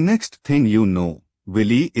 The next thing you know,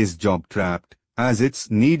 Willie is job-trapped, as it's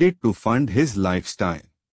needed to fund his lifestyle.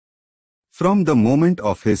 From the moment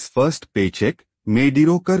of his first paycheck,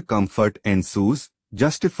 mediocre comfort ensues,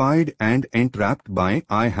 justified and entrapped by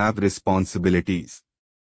 "I have responsibilities."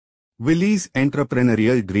 Willie's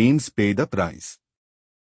entrepreneurial dreams pay the price.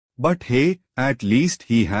 But hey, at least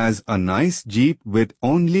he has a nice Jeep with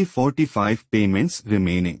only 45 payments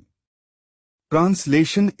remaining.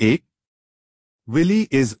 Translation A. Willie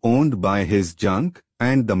is owned by his junk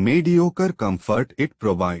and the mediocre comfort it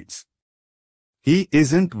provides. He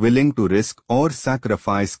isn't willing to risk or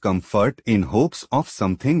sacrifice comfort in hopes of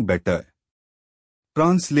something better.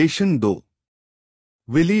 Translation though.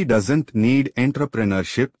 Willie doesn't need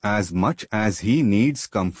entrepreneurship as much as he needs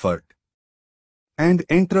comfort. And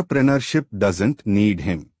entrepreneurship doesn't need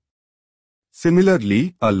him.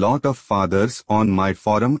 Similarly, a lot of fathers on my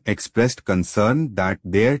forum expressed concern that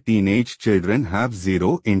their teenage children have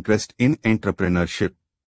zero interest in entrepreneurship.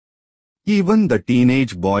 Even the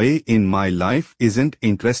teenage boy in my life isn't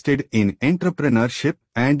interested in entrepreneurship,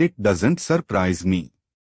 and it doesn't surprise me.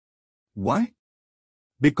 Why?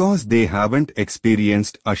 Because they haven't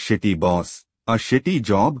experienced a shitty boss, a shitty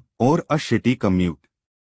job, or a shitty commute.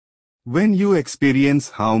 When you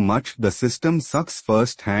experience how much the system sucks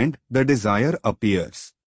firsthand, the desire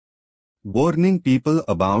appears. Warning people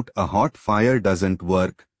about a hot fire doesn't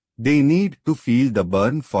work. They need to feel the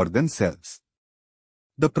burn for themselves.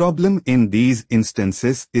 The problem in these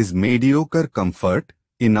instances is mediocre comfort,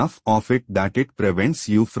 enough of it that it prevents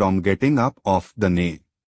you from getting up off the nail.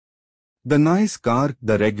 The nice car,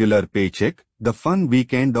 the regular paycheck, the fun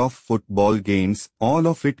weekend of football games, all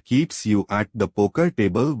of it keeps you at the poker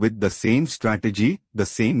table with the same strategy, the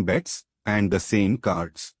same bets, and the same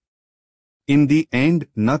cards. In the end,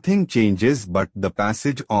 nothing changes but the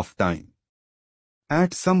passage of time.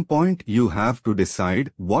 At some point you have to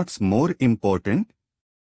decide what's more important: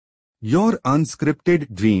 your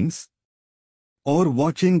unscripted dreams, or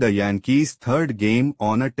watching the Yankees' third game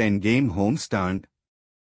on a 10-game homestand,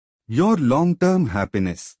 your long-term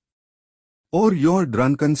happiness, or your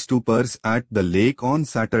drunken stupors at the lake on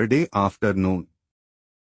Saturday afternoon.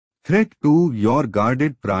 Threat to your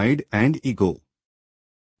guarded pride and ego.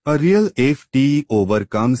 A real FTE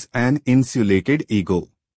overcomes an insulated ego.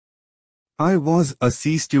 I was a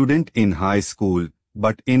C student in high school,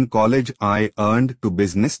 but in college I earned 2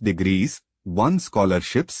 business degrees, won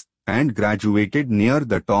scholarships, and graduated near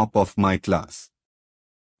the top of my class.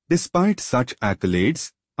 Despite such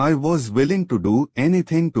accolades, I was willing to do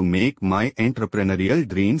anything to make my entrepreneurial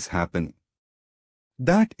dreams happen.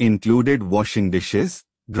 That included washing dishes,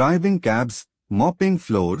 driving cabs, mopping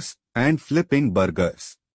floors, and flipping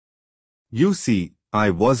burgers. You see, I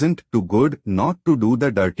wasn't too good not to do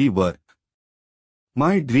the dirty work.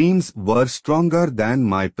 My dreams were stronger than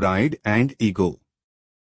my pride and ego.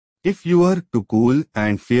 If you are too cool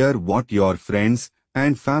and fear what your friends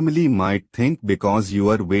and family might think because you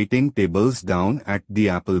are waiting tables down at the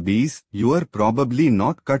Applebee's, you are probably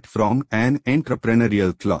not cut from an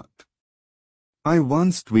entrepreneurial cloth. I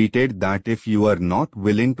once tweeted that if you are not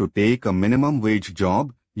willing to take a minimum wage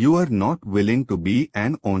job, you are not willing to be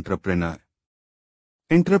an entrepreneur.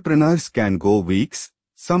 Entrepreneurs can go weeks,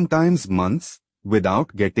 sometimes months,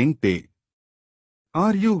 without getting paid.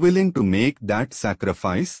 Are you willing to make that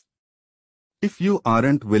sacrifice? If you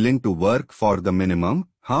aren't willing to work for the minimum,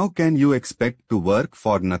 how can you expect to work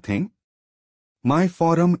for nothing? My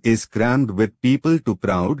forum is crammed with people too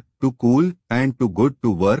proud, too cool, and too good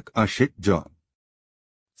to work a shit job.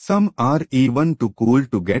 Some are even too cool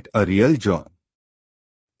to get a real job.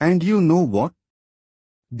 And you know what?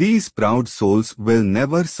 These proud souls will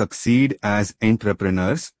never succeed as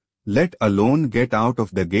entrepreneurs, let alone get out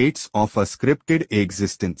of the gates of a scripted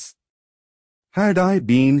existence. Had I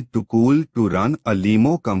been too cool to run a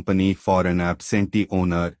limo company for an absentee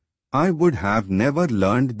owner, I would have never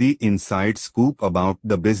learned the inside scoop about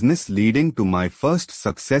the business leading to my first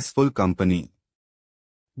successful company.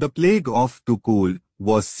 The plague of too cool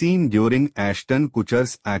was seen during Ashton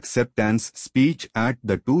Kutcher's acceptance speech at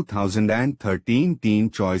the 2013 Teen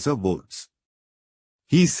Choice Awards.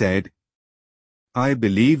 He said, "I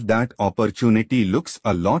believe that opportunity looks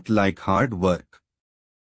a lot like hard work.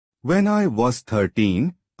 When I was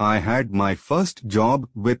 13, I had my first job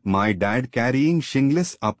with my dad carrying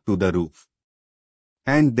shingles up to the roof.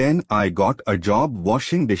 And then I got a job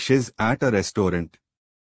washing dishes at a restaurant.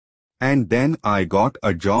 And then I got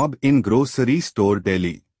a job in grocery store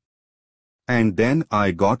deli. And then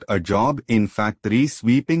I got a job in factory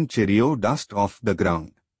sweeping Cheerio dust off the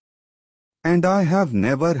ground. And I have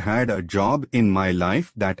never had a job in my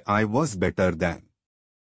life that I was better than.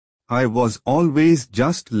 I was always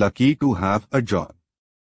just lucky to have a job.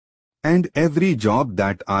 And every job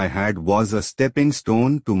that I had was a stepping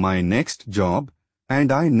stone to my next job,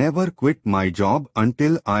 and I never quit my job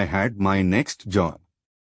until I had my next job.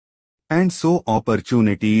 And so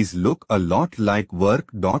opportunities look a lot like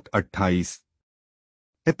work. 28.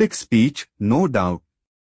 Epic speech, no doubt.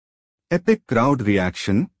 Epic crowd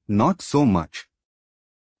reaction, not so much.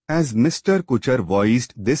 As Mr. Kutcher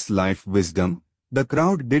voiced this life wisdom, the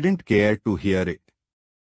crowd didn't care to hear it.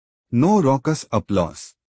 No raucous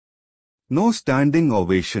applause. No standing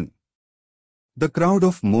ovation. The crowd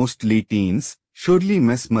of mostly teens, surely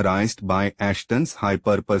mesmerized by Ashton's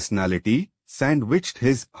hyper-personality, sandwiched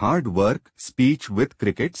his hard work speech with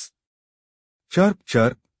crickets. Chirp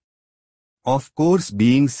chirp. Of course,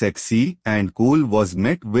 being sexy and cool was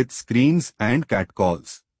met with screams and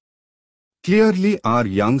catcalls. Clearly our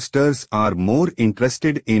youngsters are more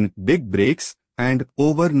interested in big breaks and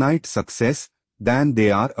overnight success than they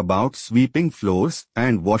are about sweeping floors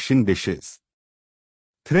and washing dishes.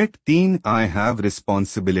 Threat teen, I have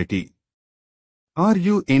responsibility. Are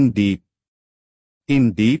you in deep?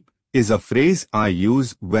 In deep is a phrase I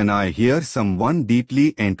use when I hear someone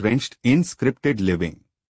deeply entrenched in scripted living.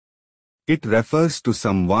 It refers to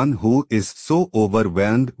someone who is so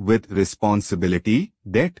overwhelmed with responsibility,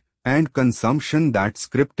 debt, and consumption that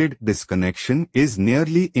scripted disconnection is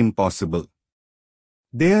nearly impossible.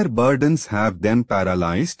 Their burdens have them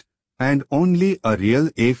paralyzed, and only a real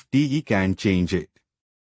FTE can change it.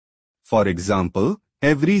 For example,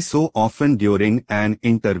 every so often during an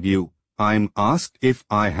interview, I'm asked if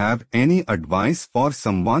I have any advice for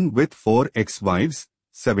someone with 4 ex-wives,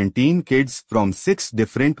 17 kids from 6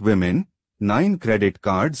 different women, 9 credit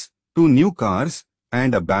cards, 2 new cars,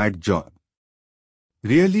 and a bad job.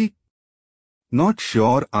 Really? Not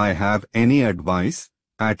sure I have any advice,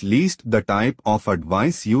 at least the type of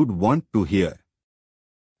advice you'd want to hear.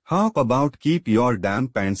 How about keep your damn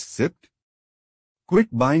pants zipped? Quit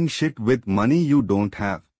buying shit with money you don't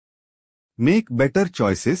have. Make better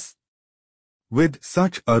choices. With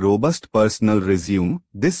such a robust personal resume,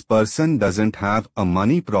 this person doesn't have a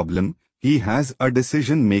money problem, he has a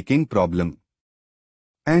decision-making problem.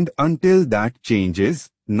 And until that changes,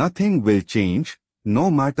 nothing will change,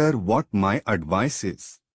 no matter what my advice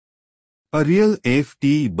is. A real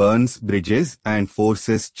FTE burns bridges and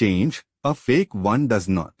forces change, a fake one does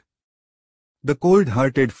not. The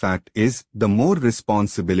cold-hearted fact is, the more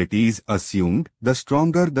responsibilities assumed, the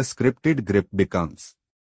stronger the scripted grip becomes.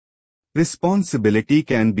 Responsibility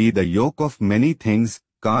can be the yoke of many things: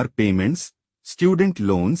 car payments, student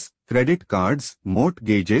loans, credit cards,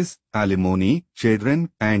 mortgages, alimony,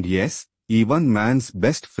 children, and yes, even man's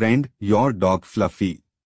best friend, your dog Fluffy.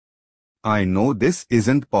 I know this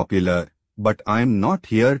isn't popular, but I'm not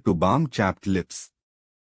here to balm chapped lips.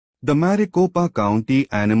 The Maricopa County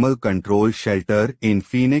Animal Control Shelter in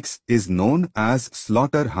Phoenix is known as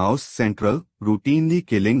Slaughterhouse Central, routinely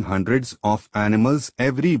killing hundreds of animals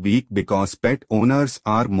every week because pet owners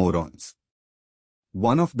are morons.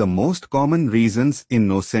 One of the most common reasons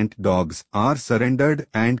innocent dogs are surrendered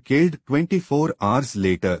and killed 24 hours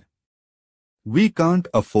later. We can't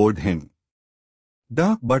afford him.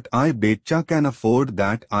 Duh, but I betcha can afford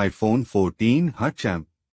that iPhone 14 champ.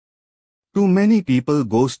 Too many people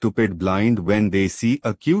go stupid blind when they see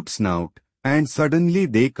a cute snout, and suddenly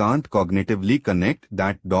they can't cognitively connect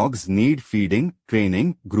that dogs need feeding,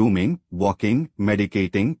 training, grooming, walking,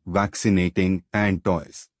 medicating, vaccinating, and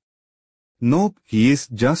toys. Nope, he is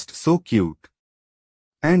just so cute.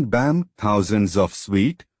 And bam, thousands of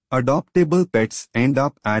sweet, adoptable pets end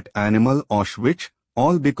up at animal Auschwitz,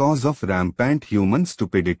 all because of rampant human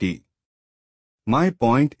stupidity. My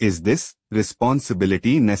point is this: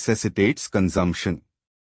 responsibility necessitates consumption.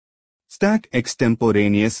 Stack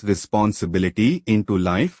extemporaneous responsibility into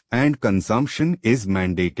life and consumption is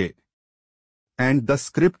mandated. And the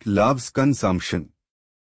script loves consumption.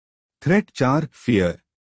 Threat char fear.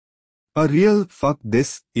 A real fuck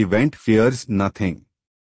this event fears nothing.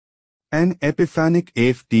 An epiphanic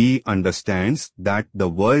AFT understands that the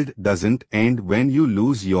world doesn't end when you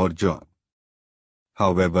lose your job.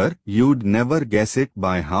 However, you'd never guess it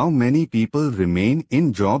by how many people remain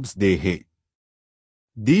in jobs they hate.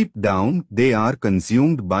 Deep down, they are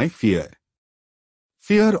consumed by fear.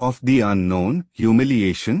 Fear of the unknown,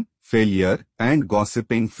 humiliation, failure, and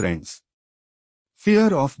gossiping friends.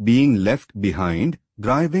 Fear of being left behind,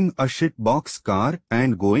 driving a shitbox car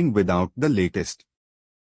and going without the latest.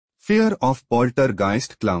 Fear of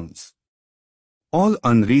poltergeist clowns. All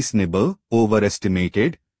unreasonable,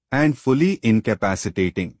 overestimated, and fully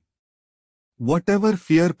incapacitating. Whatever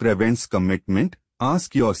fear prevents commitment,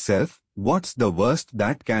 ask yourself, what's the worst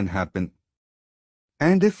that can happen?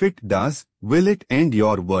 And if it does, will it end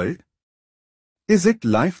your world? Is it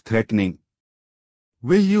life-threatening?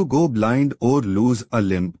 Will you go blind or lose a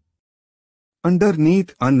limb?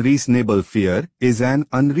 Underneath unreasonable fear is an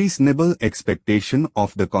unreasonable expectation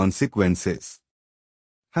of the consequences.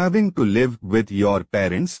 Having to live with your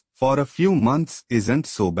parents for a few months isn't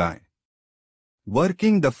so bad.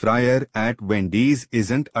 Working the fryer at Wendy's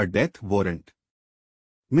isn't a death warrant.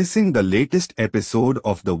 Missing the latest episode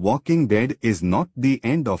of The Walking Dead is not the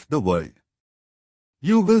end of the world.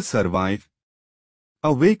 You will survive.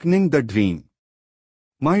 Awakening the dream.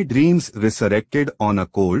 My dreams resurrected on a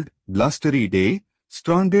cold, blustery day,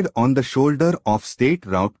 stranded on the shoulder of State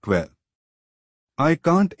Route 12. I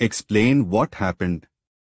can't explain what happened.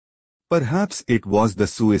 Perhaps it was the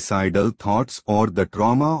suicidal thoughts or the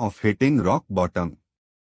trauma of hitting rock bottom.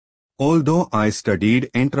 Although I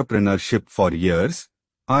studied entrepreneurship for years,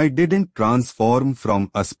 I didn't transform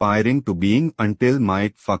from aspiring to being until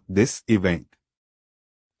my fuck this event.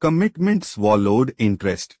 Commitment swallowed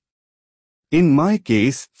interest. In my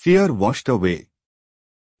case, fear washed away.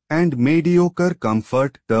 And mediocre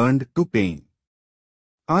comfort turned to pain.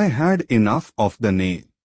 I had enough of the nail.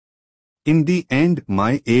 In the end,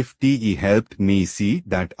 my AFTE helped me see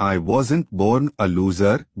that I wasn't born a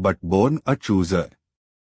loser but born a chooser.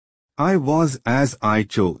 I was as I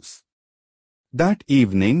chose. That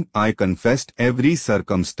evening, I confessed every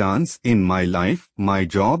circumstance in my life, my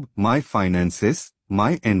job, my finances,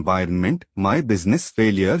 my environment, my business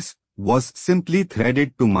failures, was simply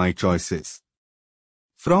threaded to my choices.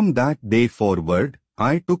 From that day forward,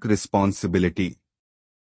 I took responsibility.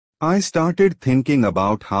 I started thinking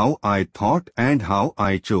about how I thought and how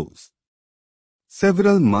I chose.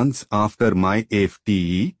 Several months after my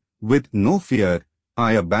AFTE, with no fear,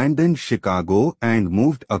 I abandoned Chicago and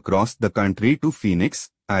moved across the country to Phoenix,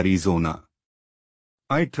 Arizona.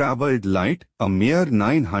 I traveled light, a mere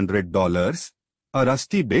 $900, a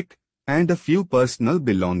rusty bic, and a few personal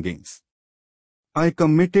belongings. I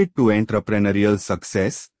committed to entrepreneurial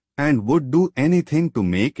success and would do anything to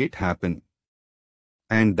make it happen.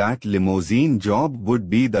 And that limousine job would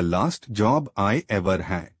be the last job I ever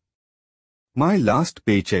had. My last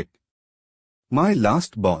paycheck. My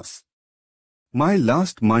last boss. My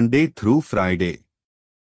last Monday through Friday.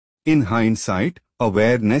 In hindsight,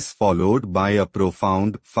 awareness followed by a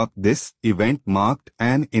profound fuck this event marked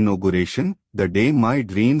an inauguration, the day my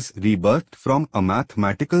dreams rebirthed from a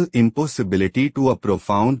mathematical impossibility to a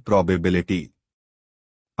profound probability.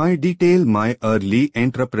 I detail my early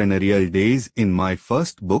entrepreneurial days in my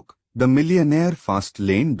first book, The Millionaire Fast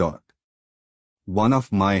Lane. One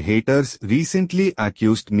of my haters recently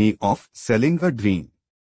accused me of selling a dream.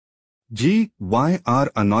 Why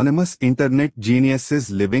are anonymous internet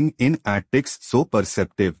geniuses living in attics so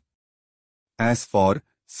perceptive? As for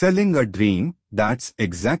selling a dream, that's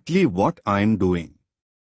exactly what I'm doing.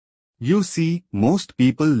 You see, most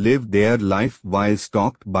people live their life while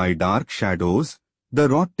stalked by dark shadows, the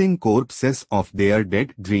rotting corpses of their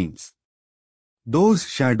dead dreams. Those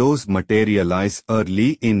shadows materialize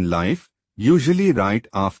early in life, usually right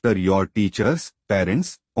after your teachers,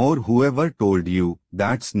 parents, or whoever told you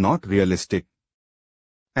that's not realistic.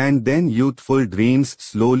 And then youthful dreams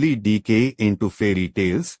slowly decay into fairy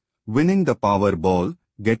tales, winning the Powerball,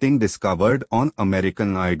 getting discovered on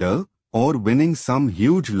American Idol, or winning some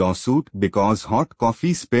huge lawsuit because hot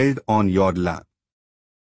coffee spilled on your lap.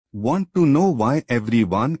 Want to know why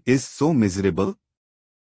everyone is so miserable?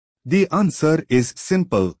 The answer is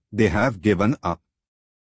simple: they have given up.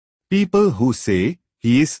 People who say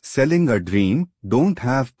he is selling a dream don't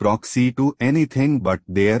have proxy to anything but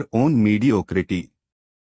their own mediocrity.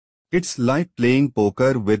 It's like playing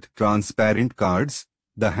poker with transparent cards.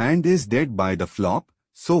 The hand is dead by the flop,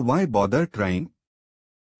 so why bother trying?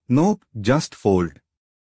 Nope, just fold.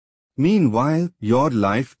 Meanwhile, your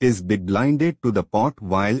life is big blinded to the pot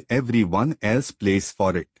while everyone else plays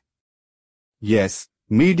for it. Yes,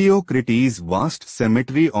 mediocrity's vast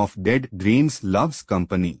cemetery of dead dreams loves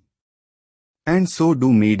company. And so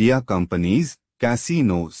do media companies,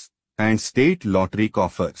 casinos, and state lottery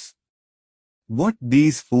coffers. What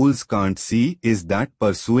these fools can't see is that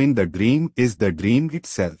pursuing the dream is the dream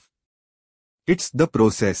itself. It's the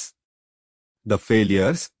process. The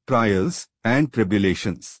failures, trials, and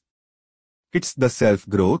tribulations. It's the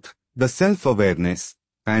self-growth, the self-awareness,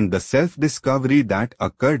 and the self-discovery that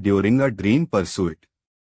occur during a dream pursuit.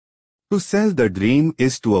 To sell the dream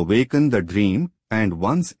is to awaken the dream, and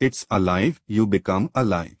once it's alive, you become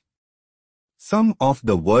alive. Some of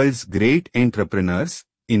the world's great entrepreneurs,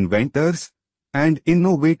 inventors, and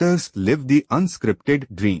innovators live the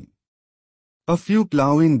unscripted dream. A few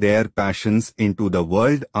plowing their passions into the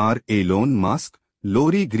world are Elon Musk,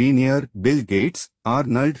 Lori Greiner, Bill Gates,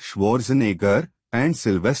 Arnold Schwarzenegger, and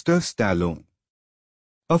Sylvester Stallone.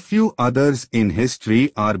 A few others in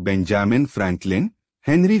history are Benjamin Franklin,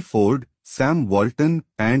 Henry Ford, Sam Walton,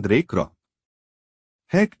 and Ray Kroc.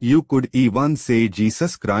 Heck, you could even say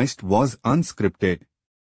Jesus Christ was unscripted.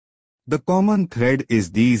 The common thread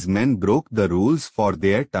is these men broke the rules for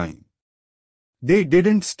their time. They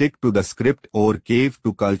didn't stick to the script or cave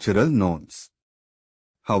to cultural norms.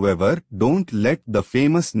 However, don't let the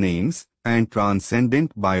famous names and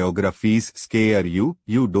transcendent biographies scare you.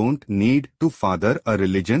 You don't need to father a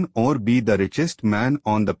religion or be the richest man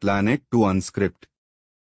on the planet to unscript.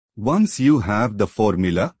 Once you have the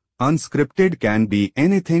formula, unscripted can be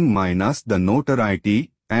anything minus the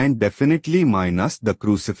notoriety and definitely minus the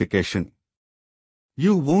crucifixion.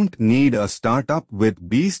 You won't need a startup with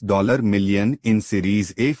 $20 million in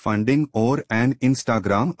Series A funding or an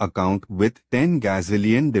Instagram account with 10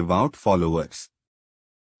 gazillion devout followers.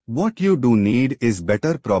 What you do need is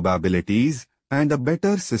better probabilities and a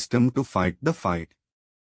better system to fight the fight.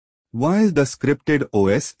 While the scripted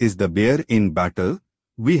OS is the bear in battle,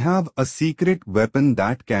 we have a secret weapon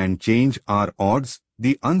that can change our odds: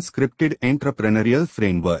 the unscripted entrepreneurial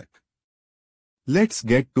framework. Let's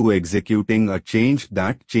get to executing a change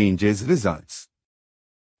that changes results.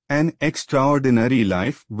 An extraordinary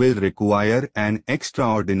life will require an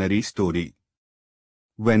extraordinary story.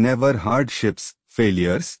 Whenever hardships,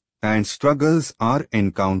 failures, and struggles are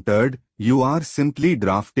encountered, you are simply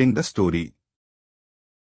drafting the story.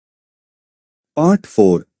 Part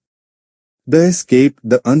 4. The Escape,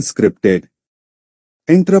 the Unscripted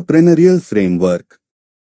Entrepreneurial Framework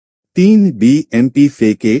 3 BMP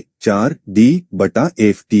FK 4D बटा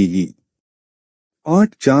FTE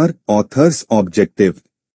Part 4 Author's Objective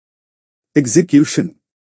Execution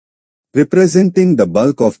Representing the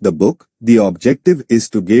bulk of the book, the objective is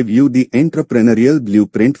to give you the entrepreneurial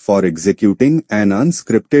blueprint for executing an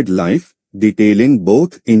unscripted life, detailing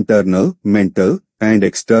both internal, mental, and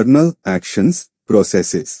external actions,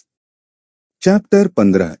 processes. Chapter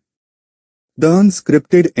 15 The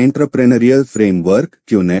Unscripted Entrepreneurial Framework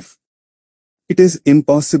QNF It is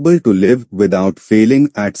impossible to live without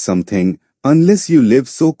failing at something, unless you live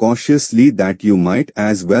so cautiously that you might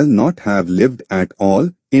as well not have lived at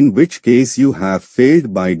all, in which case you have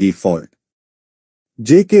failed by default.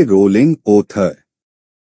 J.K. Rowling, author.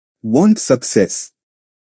 Want success?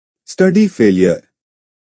 Study failure.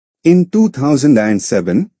 In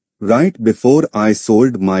 2007, right before I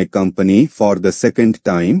sold my company for the second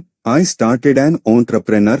time, I started an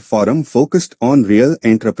entrepreneur forum focused on real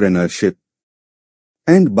entrepreneurship.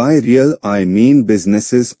 And by real I mean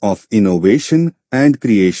businesses of innovation and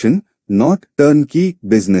creation, not turnkey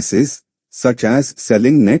businesses, such as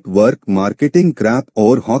selling network marketing crap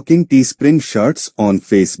or hawking Teespring shirts on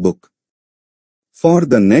Facebook. For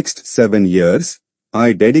the next 7 years,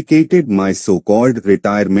 I dedicated my so-called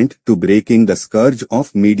retirement to breaking the scourge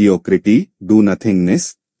of mediocrity,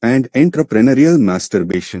 do-nothingness, and entrepreneurial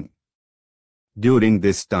masturbation. During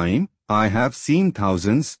this time, I have seen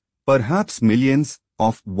thousands, perhaps millions,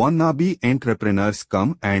 of wannabe entrepreneurs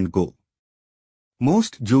come and go.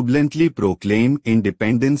 Most jubilantly proclaim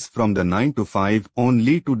independence from the 9 to 5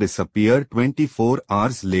 only to disappear 24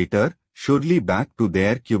 hours later, surely back to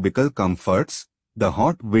their cubicle comforts, the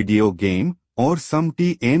hot video game, or some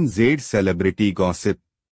TMZ celebrity gossip.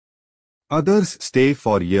 Others stay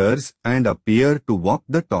for years and appear to walk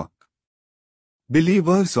the talk.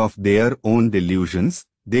 Believers of their own delusions,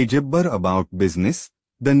 they gibber about business,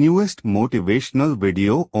 the newest motivational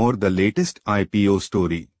video or the latest IPO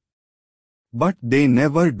story. But they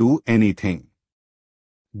never do anything.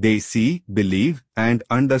 They see, believe, and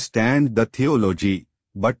understand the theology,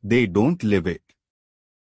 but they don't live it.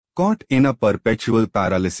 Caught in a perpetual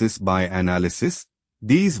paralysis by analysis,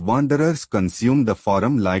 these wanderers consume the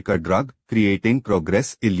forum like a drug, creating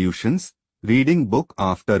progress illusions, reading book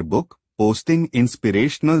after book, posting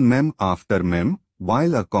inspirational meme after meme,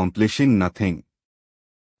 while accomplishing nothing.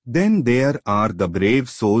 Then there are the brave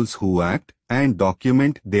souls who act and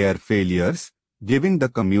document their failures, giving the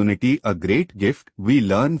community a great gift. We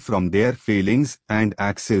learn from their failings and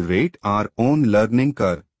accelerate our own learning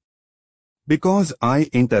curve. Because I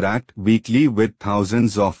interact weekly with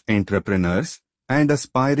thousands of entrepreneurs and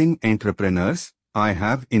aspiring entrepreneurs, I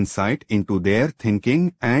have insight into their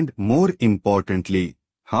thinking and, more importantly,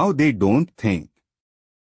 how they don't think.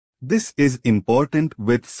 This is important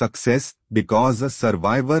with success because a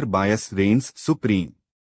survivor bias reigns supreme.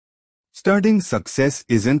 Studying success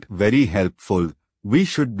isn't very helpful. We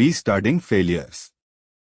should be studying failures.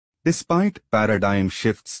 Despite paradigm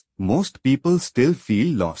shifts, most people still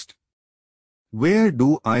feel lost. Where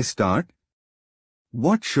do I start?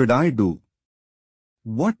 What should I do?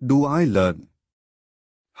 What do I learn?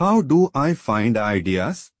 How do I find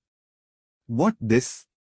ideas? What this?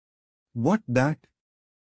 What that?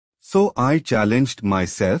 So I challenged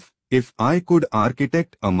myself, if I could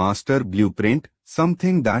architect a master blueprint,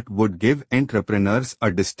 something that would give entrepreneurs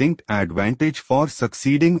a distinct advantage for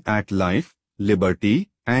succeeding at life, liberty,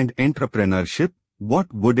 and entrepreneurship,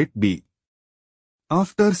 what would it be?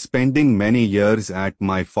 After spending many years at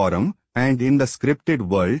my forum and in the scripted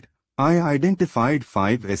world, I identified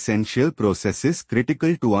 5 essential processes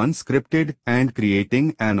critical to unscripted and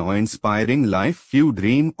creating an awe-inspiring life few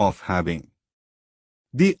dream of having.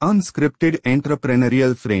 The Unscripted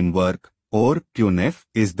Entrepreneurial Framework, or QNEF,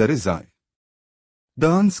 is the result. The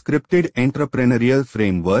Unscripted Entrepreneurial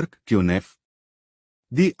Framework, QNEF.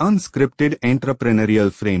 The Unscripted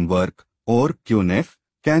Entrepreneurial Framework, or QNEF,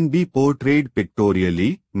 can be portrayed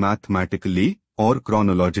pictorially, mathematically, or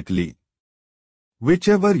chronologically.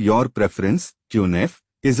 Whichever your preference, QNEF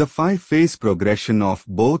is a 5-phase progression of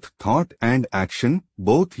both thought and action,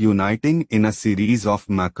 both uniting in a series of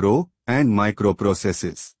macro and micro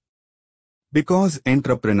processes. Because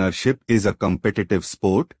entrepreneurship is a competitive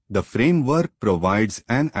sport, the framework provides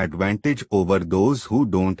an advantage over those who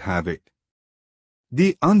don't have it.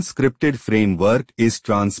 The unscripted framework is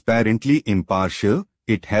transparently impartial,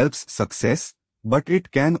 it helps success, but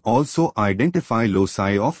it can also identify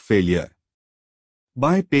loci of failure.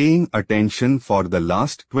 By paying attention for the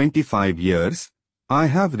last 25 years, I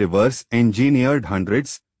have reverse engineered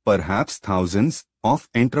hundreds, perhaps thousands, of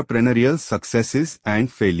entrepreneurial successes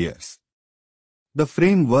and failures. The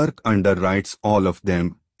framework underwrites all of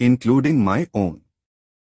them, including my own.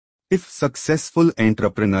 If successful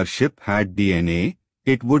entrepreneurship had DNA,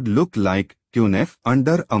 it would look like QNEF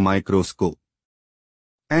under a microscope.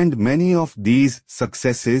 And many of these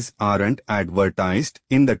successes aren't advertised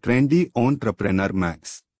in the trendy entrepreneur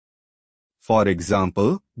mags. For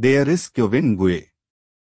example, there is Kevin Gue.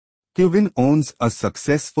 Kevin owns a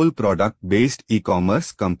successful product-based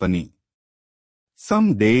e-commerce company.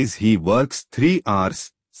 Some days he works 3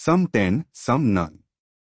 hours, some 10, some none.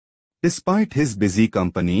 Despite his busy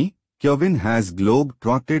company, Kevin has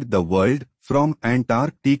globe-trotted the world from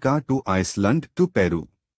Antarctica to Iceland to Peru.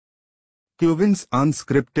 Kevin's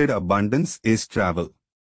unscripted abundance is travel.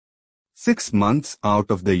 6 months out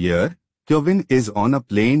of the year, Kevin is on a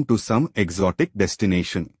plane to some exotic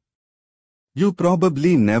destination. You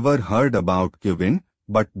probably never heard about Kevin,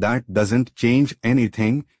 but that doesn't change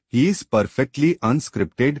anything. He is perfectly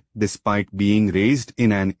unscripted despite being raised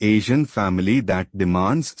in an Asian family that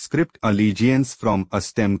demands script allegiance from a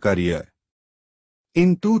STEM career.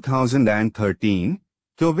 In 2013,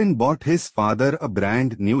 Kevin bought his father a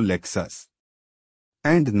brand new Lexus.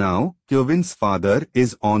 And now, Kevin's father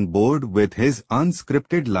is on board with his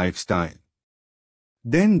unscripted lifestyle.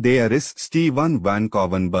 Then there is Steven Van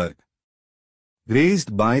Kovenberg.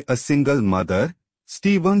 Raised by a single mother,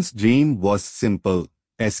 Steven's dream was simple: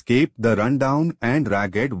 escape the rundown and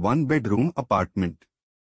ragged one-bedroom apartment.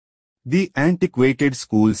 The antiquated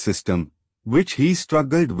school system, which he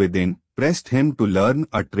struggled within, pressed him to learn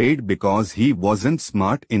a trade because he wasn't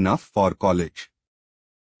smart enough for college.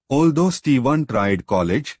 Although Steven tried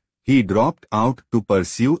college, he dropped out to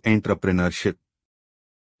pursue entrepreneurship.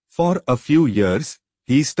 For a few years,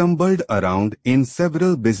 he stumbled around in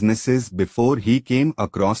several businesses before he came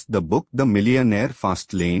across the book The Millionaire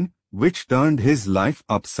Fast Lane, which turned his life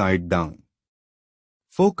upside down.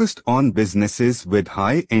 Focused on businesses with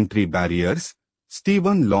high entry barriers,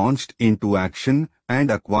 Steven launched into action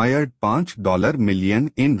and acquired $5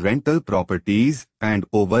 million in rental properties and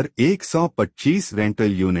over 125 rental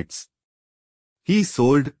units. He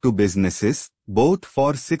sold to businesses, both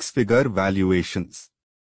for six-figure valuations.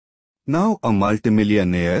 Now a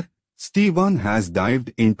multimillionaire, Steven has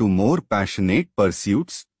dived into more passionate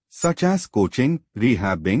pursuits, such as coaching,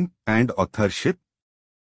 rehabbing, and authorship.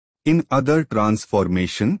 In other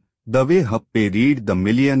transformation, the way Happe read The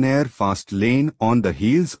Millionaire Fast Lane on the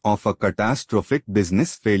heels of a catastrophic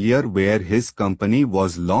business failure where his company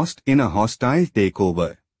was lost in a hostile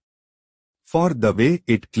takeover. For the way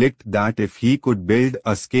it clicked that if he could build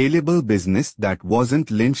a scalable business that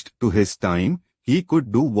wasn't lynched to his time, he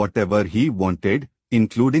could do whatever he wanted,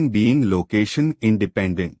 including being location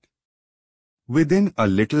independent. Within a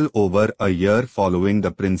little over a year following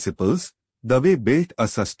the principles, the way built a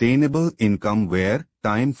sustainable income where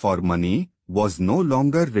time for money was no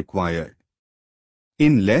longer required.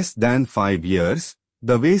 In less than 5 years,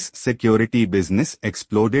 the way's security business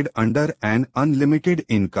exploded under an unlimited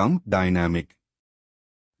income dynamic.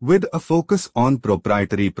 With a focus on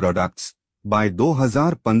proprietary products, by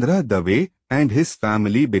 2015 the way and his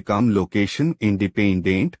family become location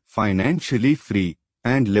independent, financially free,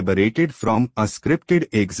 and liberated from a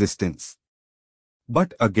scripted existence.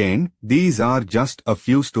 But again, these are just a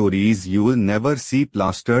few stories you will never see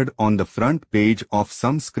plastered on the front page of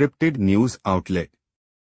some scripted news outlet.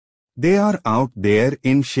 They are out there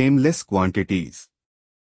in shameless quantities.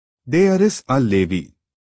 There is Al Levy,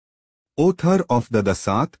 author of the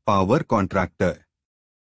Dassault Power Contractor.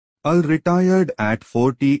 Al retired at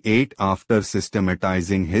 48 after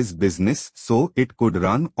systematizing his business so it could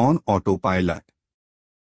run on autopilot.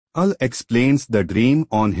 Al explains the dream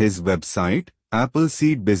on his website,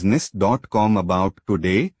 appleseedbusiness.com. About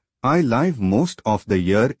today, I live most of the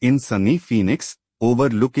year in sunny Phoenix,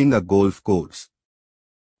 overlooking a golf course.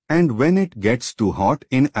 And when it gets too hot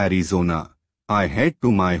in Arizona, I head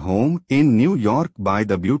to my home in New York by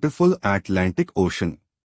the beautiful Atlantic Ocean.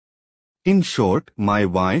 In short, my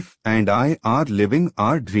wife and I are living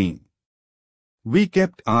our dream. We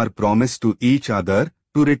kept our promise to each other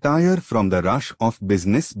to retire from the rush of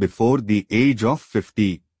business before the age of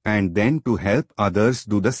 50, and then to help others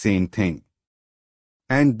do the same thing.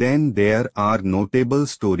 And then there are notable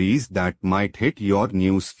stories that might hit your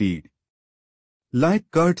news feed.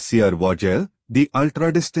 Like Kurt Vogel, the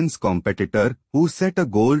ultra-distance competitor who set a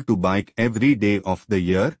goal to bike every day of the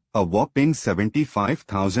year, a whopping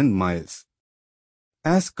 75,000 miles.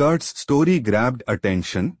 As Kurt's story grabbed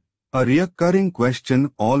attention, a recurring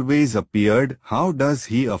question always appeared: how does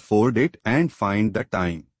he afford it and find the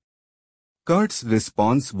time? Kurt's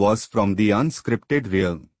response was from the unscripted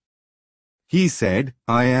realm. He said,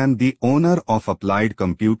 "I am the owner of Applied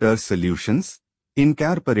Computer Solutions,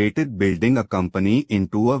 Incorporated. Building a company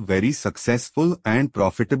into a very successful and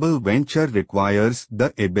profitable venture requires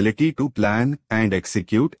the ability to plan and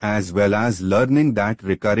execute, as well as learning that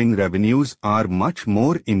recurring revenues are much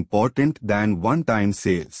more important than one-time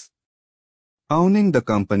sales. Owning the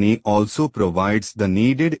company also provides the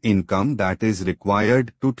needed income that is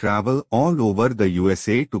required to travel all over the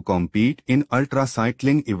USA to compete in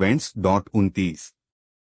ultra-cycling events. Untis.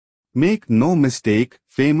 Make no mistake,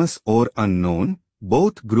 famous or unknown,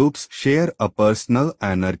 both groups share a personal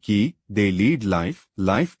anarchy. They lead life.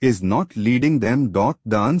 Life is not leading them. The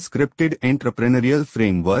unscripted entrepreneurial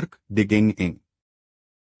framework, digging in.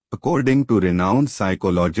 According to renowned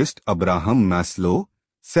psychologist Abraham Maslow,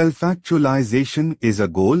 self-actualization is a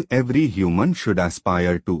goal every human should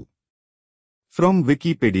aspire to. From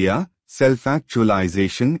Wikipedia,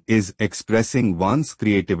 self-actualization is expressing one's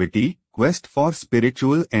creativity, quest for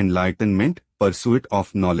spiritual enlightenment, pursuit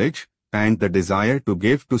of knowledge, and the desire to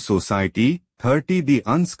give to society. 30. The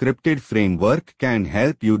unscripted framework can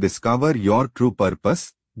help you discover your true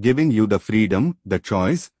purpose, giving you the freedom, the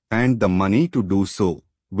choice, and the money to do so,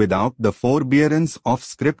 without the forbearance of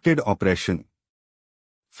scripted oppression.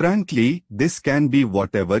 Frankly, this can be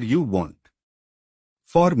whatever you want.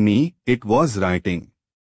 For me, it was writing.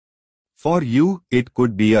 For you, it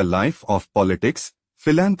could be a life of politics,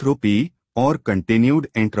 philanthropy, or continued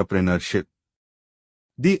entrepreneurship.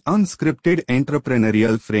 The unscripted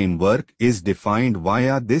entrepreneurial framework is defined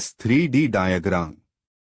via this 3D diagram.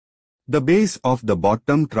 The base of the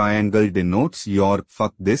bottom triangle denotes your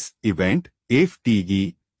fuck this event,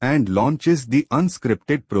 FTE, and launches the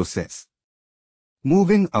unscripted process.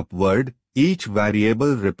 Moving upward, each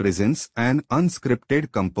variable represents an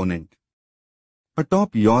unscripted component.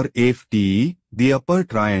 Atop your FTE, the upper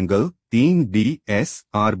triangle, 3DS,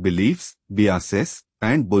 are beliefs, biases,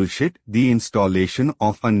 and bullshit, the installation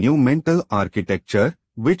of a new mental architecture,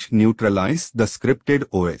 which neutralize the scripted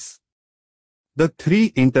OS. The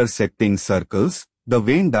three intersecting circles, the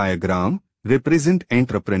Venn diagram, represent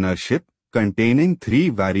entrepreneurship, containing three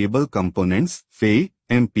variable components, FE,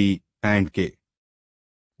 MP, and K.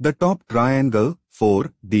 The top triangle,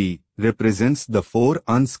 4D, represents the four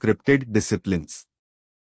unscripted disciplines.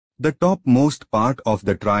 The topmost part of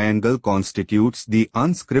the triangle constitutes the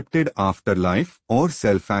unscripted afterlife or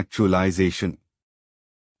self-actualization.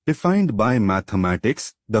 Defined by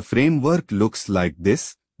mathematics, the framework looks like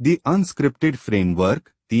this. The unscripted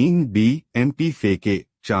framework, 3D, MP FK,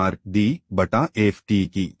 4D, bata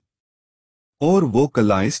FTE. Or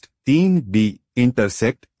vocalized, 3D,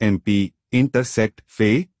 intersect, MP, intersect,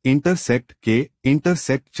 FE, intersect, K,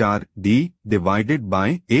 intersect 4D, divided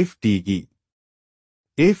by FTE.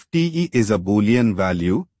 FTE is a Boolean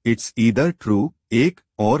value, it's either true, ek,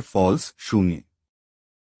 or false, shunya.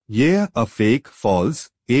 Yeah, a fake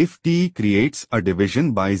false, FTE creates a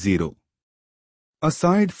division by 0.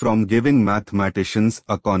 Aside from giving mathematicians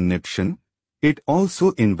a conniption, it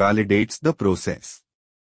also invalidates the process.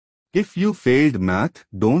 If you failed math,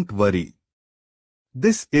 don't worry.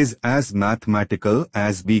 This is as mathematical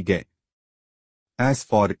as we get. As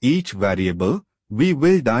for each variable, we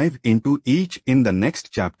will dive into each in the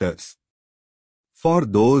next chapters. For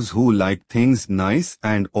those who like things nice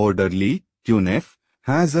and orderly, QNF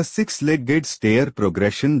has a 6-legged stair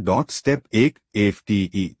progression. Step 1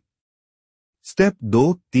 FTE. Step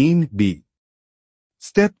 2 3B.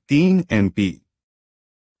 Step 3 MP.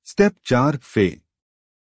 Step 4 FE.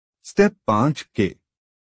 Step 5 K.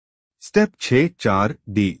 Step 6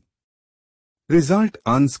 4D. Result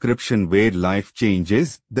unscription where life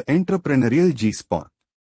changes, the entrepreneurial G-spot.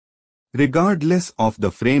 Regardless of the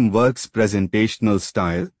framework's presentational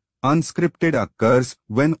style, unscripted occurs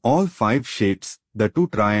when all 5 shapes, the 2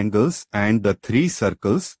 triangles and the 3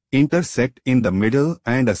 circles, intersect in the middle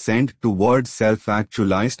and ascend towards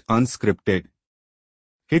self-actualized unscripted.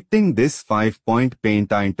 Hitting this 5-point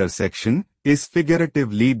penta intersection is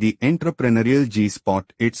figuratively the entrepreneurial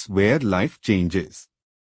G-spot. It's where life changes.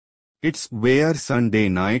 It's where Sunday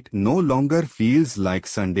night no longer feels like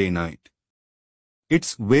Sunday night.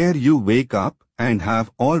 It's where you wake up and have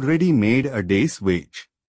already made a day's wage.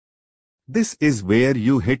 This is where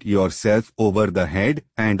you hit yourself over the head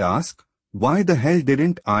and ask, why the hell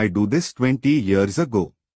didn't I do this 20 years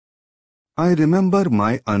ago? I remember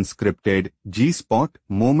my unscripted G-spot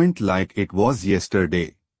moment like it was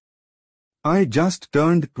yesterday. I just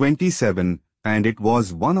turned 27 and it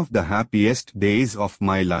was one of the happiest days of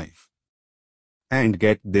my life. And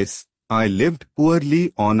get this, I lived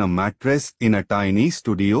poorly on a mattress in a tiny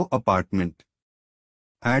studio apartment.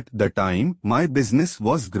 At the time, my business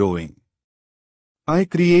was growing. I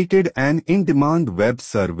created an in-demand web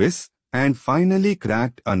service and finally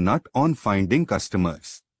cracked a nut on finding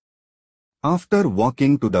customers. After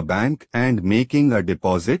walking to the bank and making a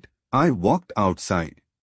deposit, I walked outside.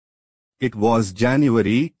 It was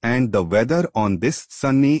January and the weather on this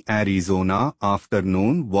sunny Arizona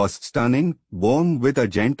afternoon was stunning, warm with a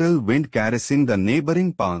gentle wind caressing the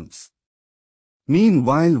neighboring palms.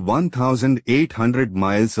 Meanwhile, 1,800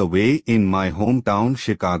 miles away in my hometown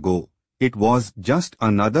Chicago, it was just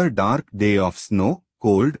another dark day of snow,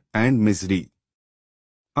 cold, and misery.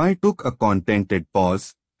 I took a contented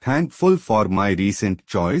pause, thankful for my recent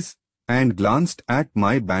choice, and glanced at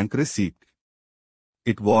my bank receipt.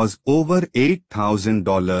 It was over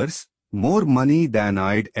 $8,000, more money than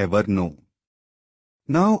I'd ever known.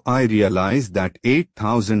 Now I realize that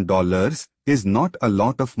 $8,000 is not a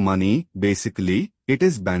lot of money, basically, it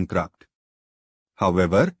is bankrupt.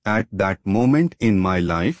 However, at that moment in my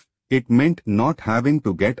life, it meant not having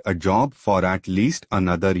to get a job for at least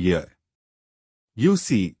another year. You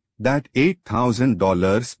see, that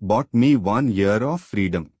 $8,000 bought me 1 year of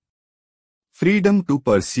freedom. freedom to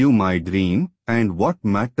pursue my dream and what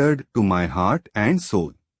mattered to my heart and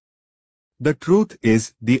soul. The truth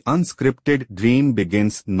is, the unscripted dream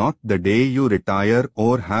begins not the day you retire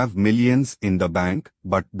or have millions in the bank,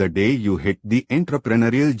 but the day you hit the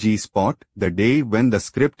entrepreneurial G-spot, the day when the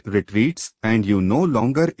script retreats and you no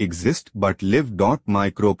longer exist but live.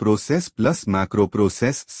 Microprocess plus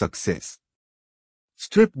macroprocess success.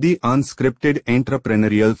 Strip the unscripted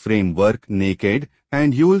entrepreneurial framework naked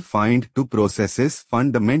and you'll find two processes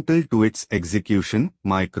fundamental to its execution: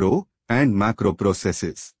 micro and macro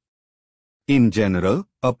processes. In general,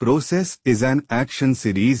 a process is an action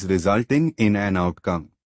series resulting in an outcome.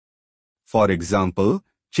 For example,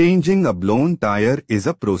 changing a blown tire is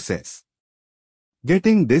a process.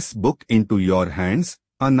 Getting this book into your hands,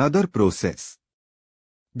 another process.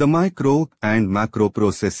 The micro and macro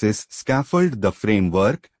processes scaffold the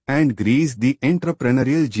framework and grease the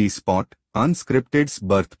entrepreneurial G-spot, unscripted's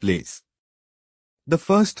birthplace. The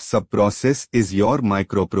first sub-process is your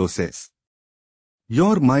microprocess.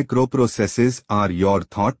 Your microprocesses are your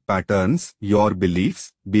thought patterns, your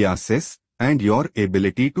beliefs, biases, and your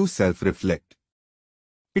ability to self-reflect.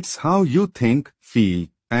 It's how you think, feel,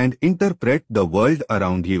 and interpret the world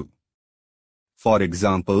around you. For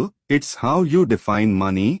example, it's how you define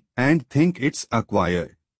money and think it's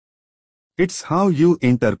acquired. It's how you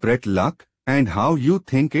interpret luck and how you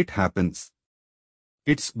think it happens.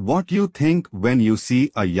 It's what you think when you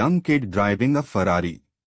see a young kid driving a Ferrari.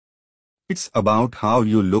 It's about how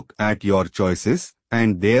you look at your choices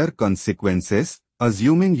and their consequences,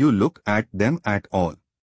 assuming you look at them at all.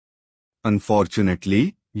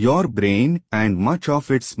 Unfortunately, your brain and much of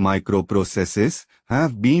its microprocesses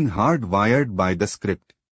have been hardwired by the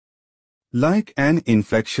script. Like an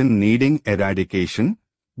infection needing eradication,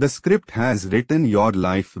 the script has written your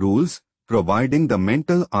life rules, providing the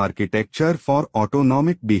mental architecture for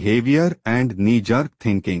autonomic behavior and knee-jerk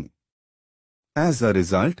thinking. As a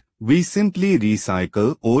result, we simply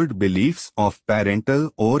recycle old beliefs of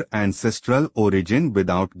parental or ancestral origin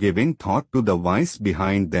without giving thought to the whys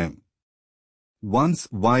behind them. Once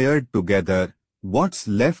wired together, what's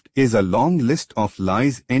left is a long list of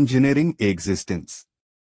lies engineering existence.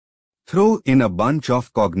 Throw in a bunch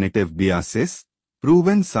of cognitive biases,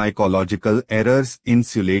 proven psychological errors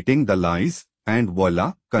insulating the lies, and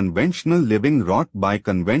voila, conventional living wrought by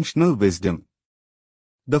conventional wisdom.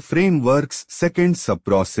 The framework's second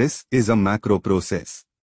sub-process is a macro process.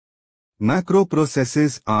 Macro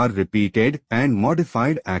processes are repeated and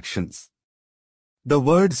modified actions. The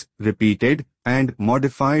words repeated and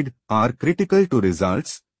modified are critical to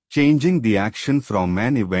results, changing the action from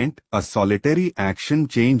an event, a solitary action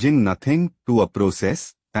changing nothing, to a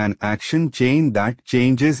process, an action chain that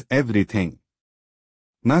changes everything.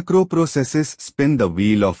 Macro processes spin the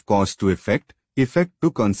wheel of cause to effect, effect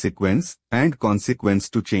to consequence, and consequence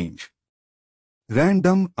to change.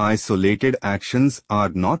 Random, isolated actions are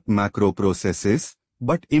not macro processes,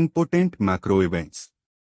 but impotent macro events.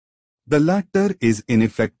 The latter is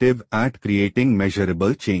ineffective at creating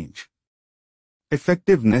measurable change.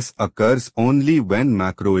 Effectiveness occurs only when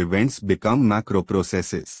macro events become macro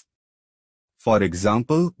processes. For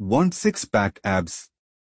example, want six-pack abs?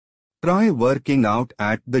 Try working out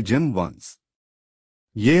at the gym once.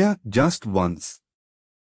 Yeah, just once.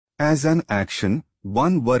 As an action,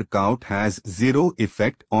 one workout has zero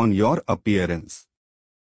effect on your appearance.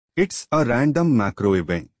 It's a random macro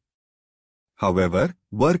event. However,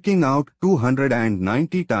 working out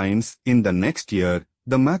 290 times in the next year,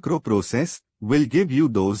 the macro process, will give you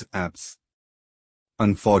those abs.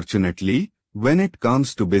 Unfortunately, when it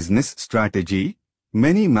comes to business strategy,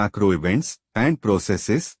 many macro events and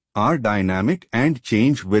processes are dynamic and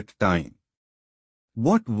change with time.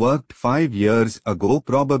 What worked 5 years ago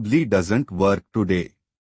probably doesn't work today.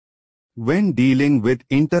 When dealing with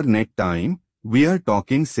internet time, we are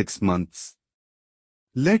talking 6 months.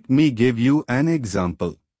 Let me give you an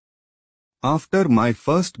example. After my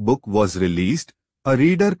first book was released, a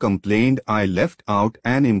reader complained I left out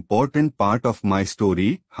an important part of my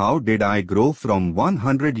story. How did I grow from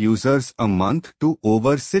 100 users a month to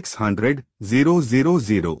over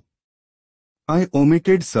 600,000? I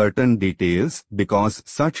omitted certain details because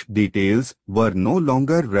such details were no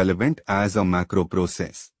longer relevant as a macro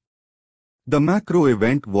process. The macro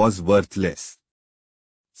event was worthless.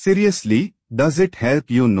 Seriously, does it help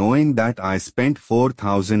you knowing that I spent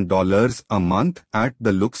 $4,000 a month at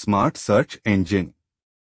the LookSmart search engine?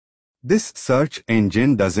 This search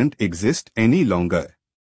engine doesn't exist any longer.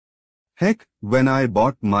 Heck, when I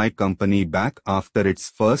bought my company back after its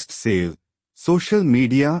first sale, social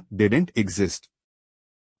media didn't exist.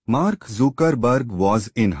 Mark Zuckerberg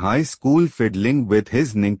was in high school fiddling with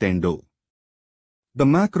his Nintendo. The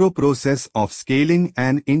macro process of scaling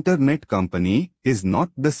an internet company is not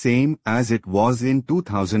the same as it was in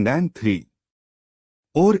 2003,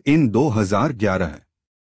 or in 2011,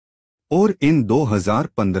 or in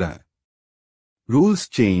 2015. Rules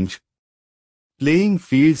change, playing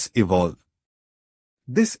fields evolve.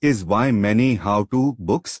 This is why many how-to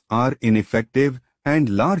books are ineffective and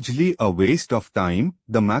largely a waste of time.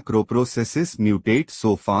 The macro processes mutate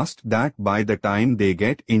so fast that by the time they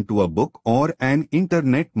get into a book or an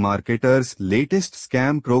internet marketer's latest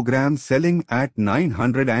scam program selling at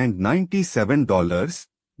 $997,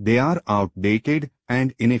 they are outdated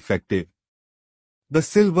and ineffective. The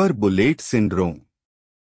silver bullet syndrome.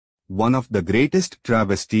 One of the greatest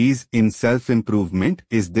travesties in self-improvement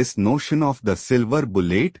is this notion of the silver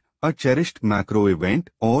bullet, a cherished macro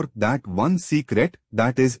event, or that one secret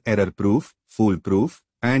that is error-proof, foolproof,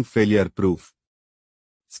 and failure-proof.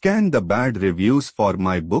 Scan the bad reviews for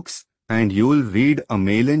my books, and you'll read a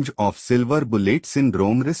melange of silver bullet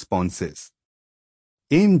syndrome responses.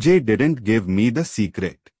 MJ didn't give me the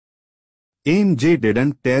secret. MJ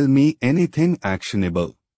didn't tell me anything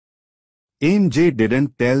actionable. MJ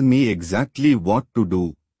didn't tell me exactly what to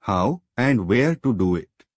do, how, and where to do it.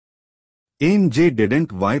 MJ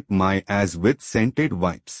didn't wipe my ass with scented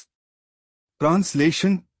wipes.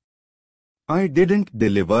 Translation: I didn't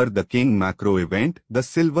deliver the king macro event, the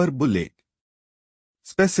silver bullet.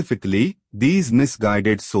 Specifically, these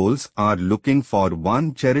misguided souls are looking for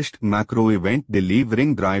one cherished macro event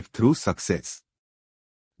delivering drive-through success.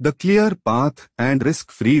 The clear path and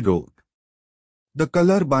risk-free road. The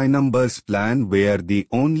color by numbers plan where the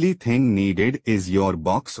only thing needed is your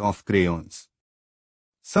box of crayons.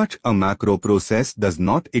 Such a macro process does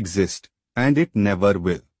not exist, and it never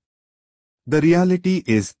will. The reality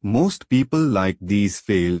is, most people like these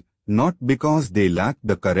fail, not because they lack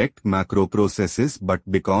the correct macro processes but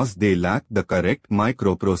because they lack the correct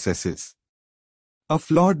micro processes. A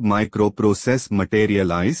flawed micro process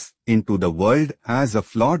materializes into the world as a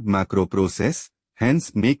flawed macro process,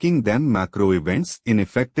 hence making them macro events,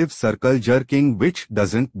 ineffective circle jerking which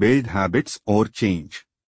doesn't build habits or change.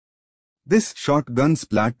 This shotgun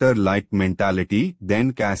splatter-like mentality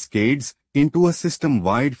then cascades into a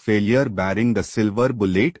system-wide failure, barring the silver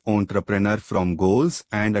bullet entrepreneur from goals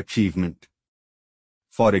and achievement.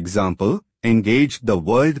 For example, engage the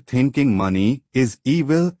world thinking money is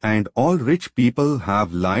evil and all rich people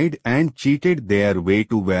have lied and cheated their way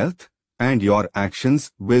to wealth, and your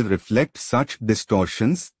actions will reflect such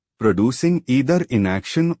distortions, producing either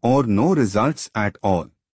inaction or no results at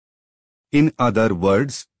all. In other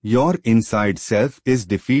words, your inside self is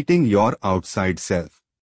defeating your outside self.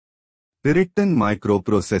 Rewritten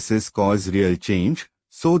microprocesses cause real change,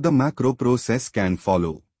 so the macro process can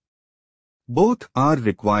follow. Both are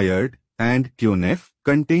required, and QNF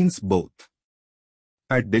contains both.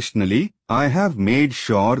 Additionally, I have made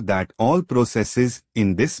sure that all processes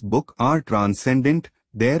in this book are transcendent.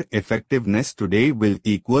 Their effectiveness today will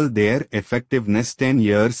equal their effectiveness 10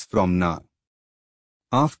 years from now.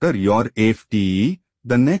 After your FTE,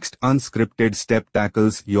 the next unscripted step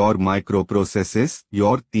tackles your microprocesses,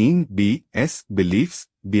 your teen BS beliefs,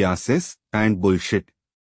 biases, and bullshit.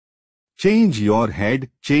 Change your head,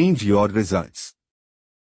 change your results.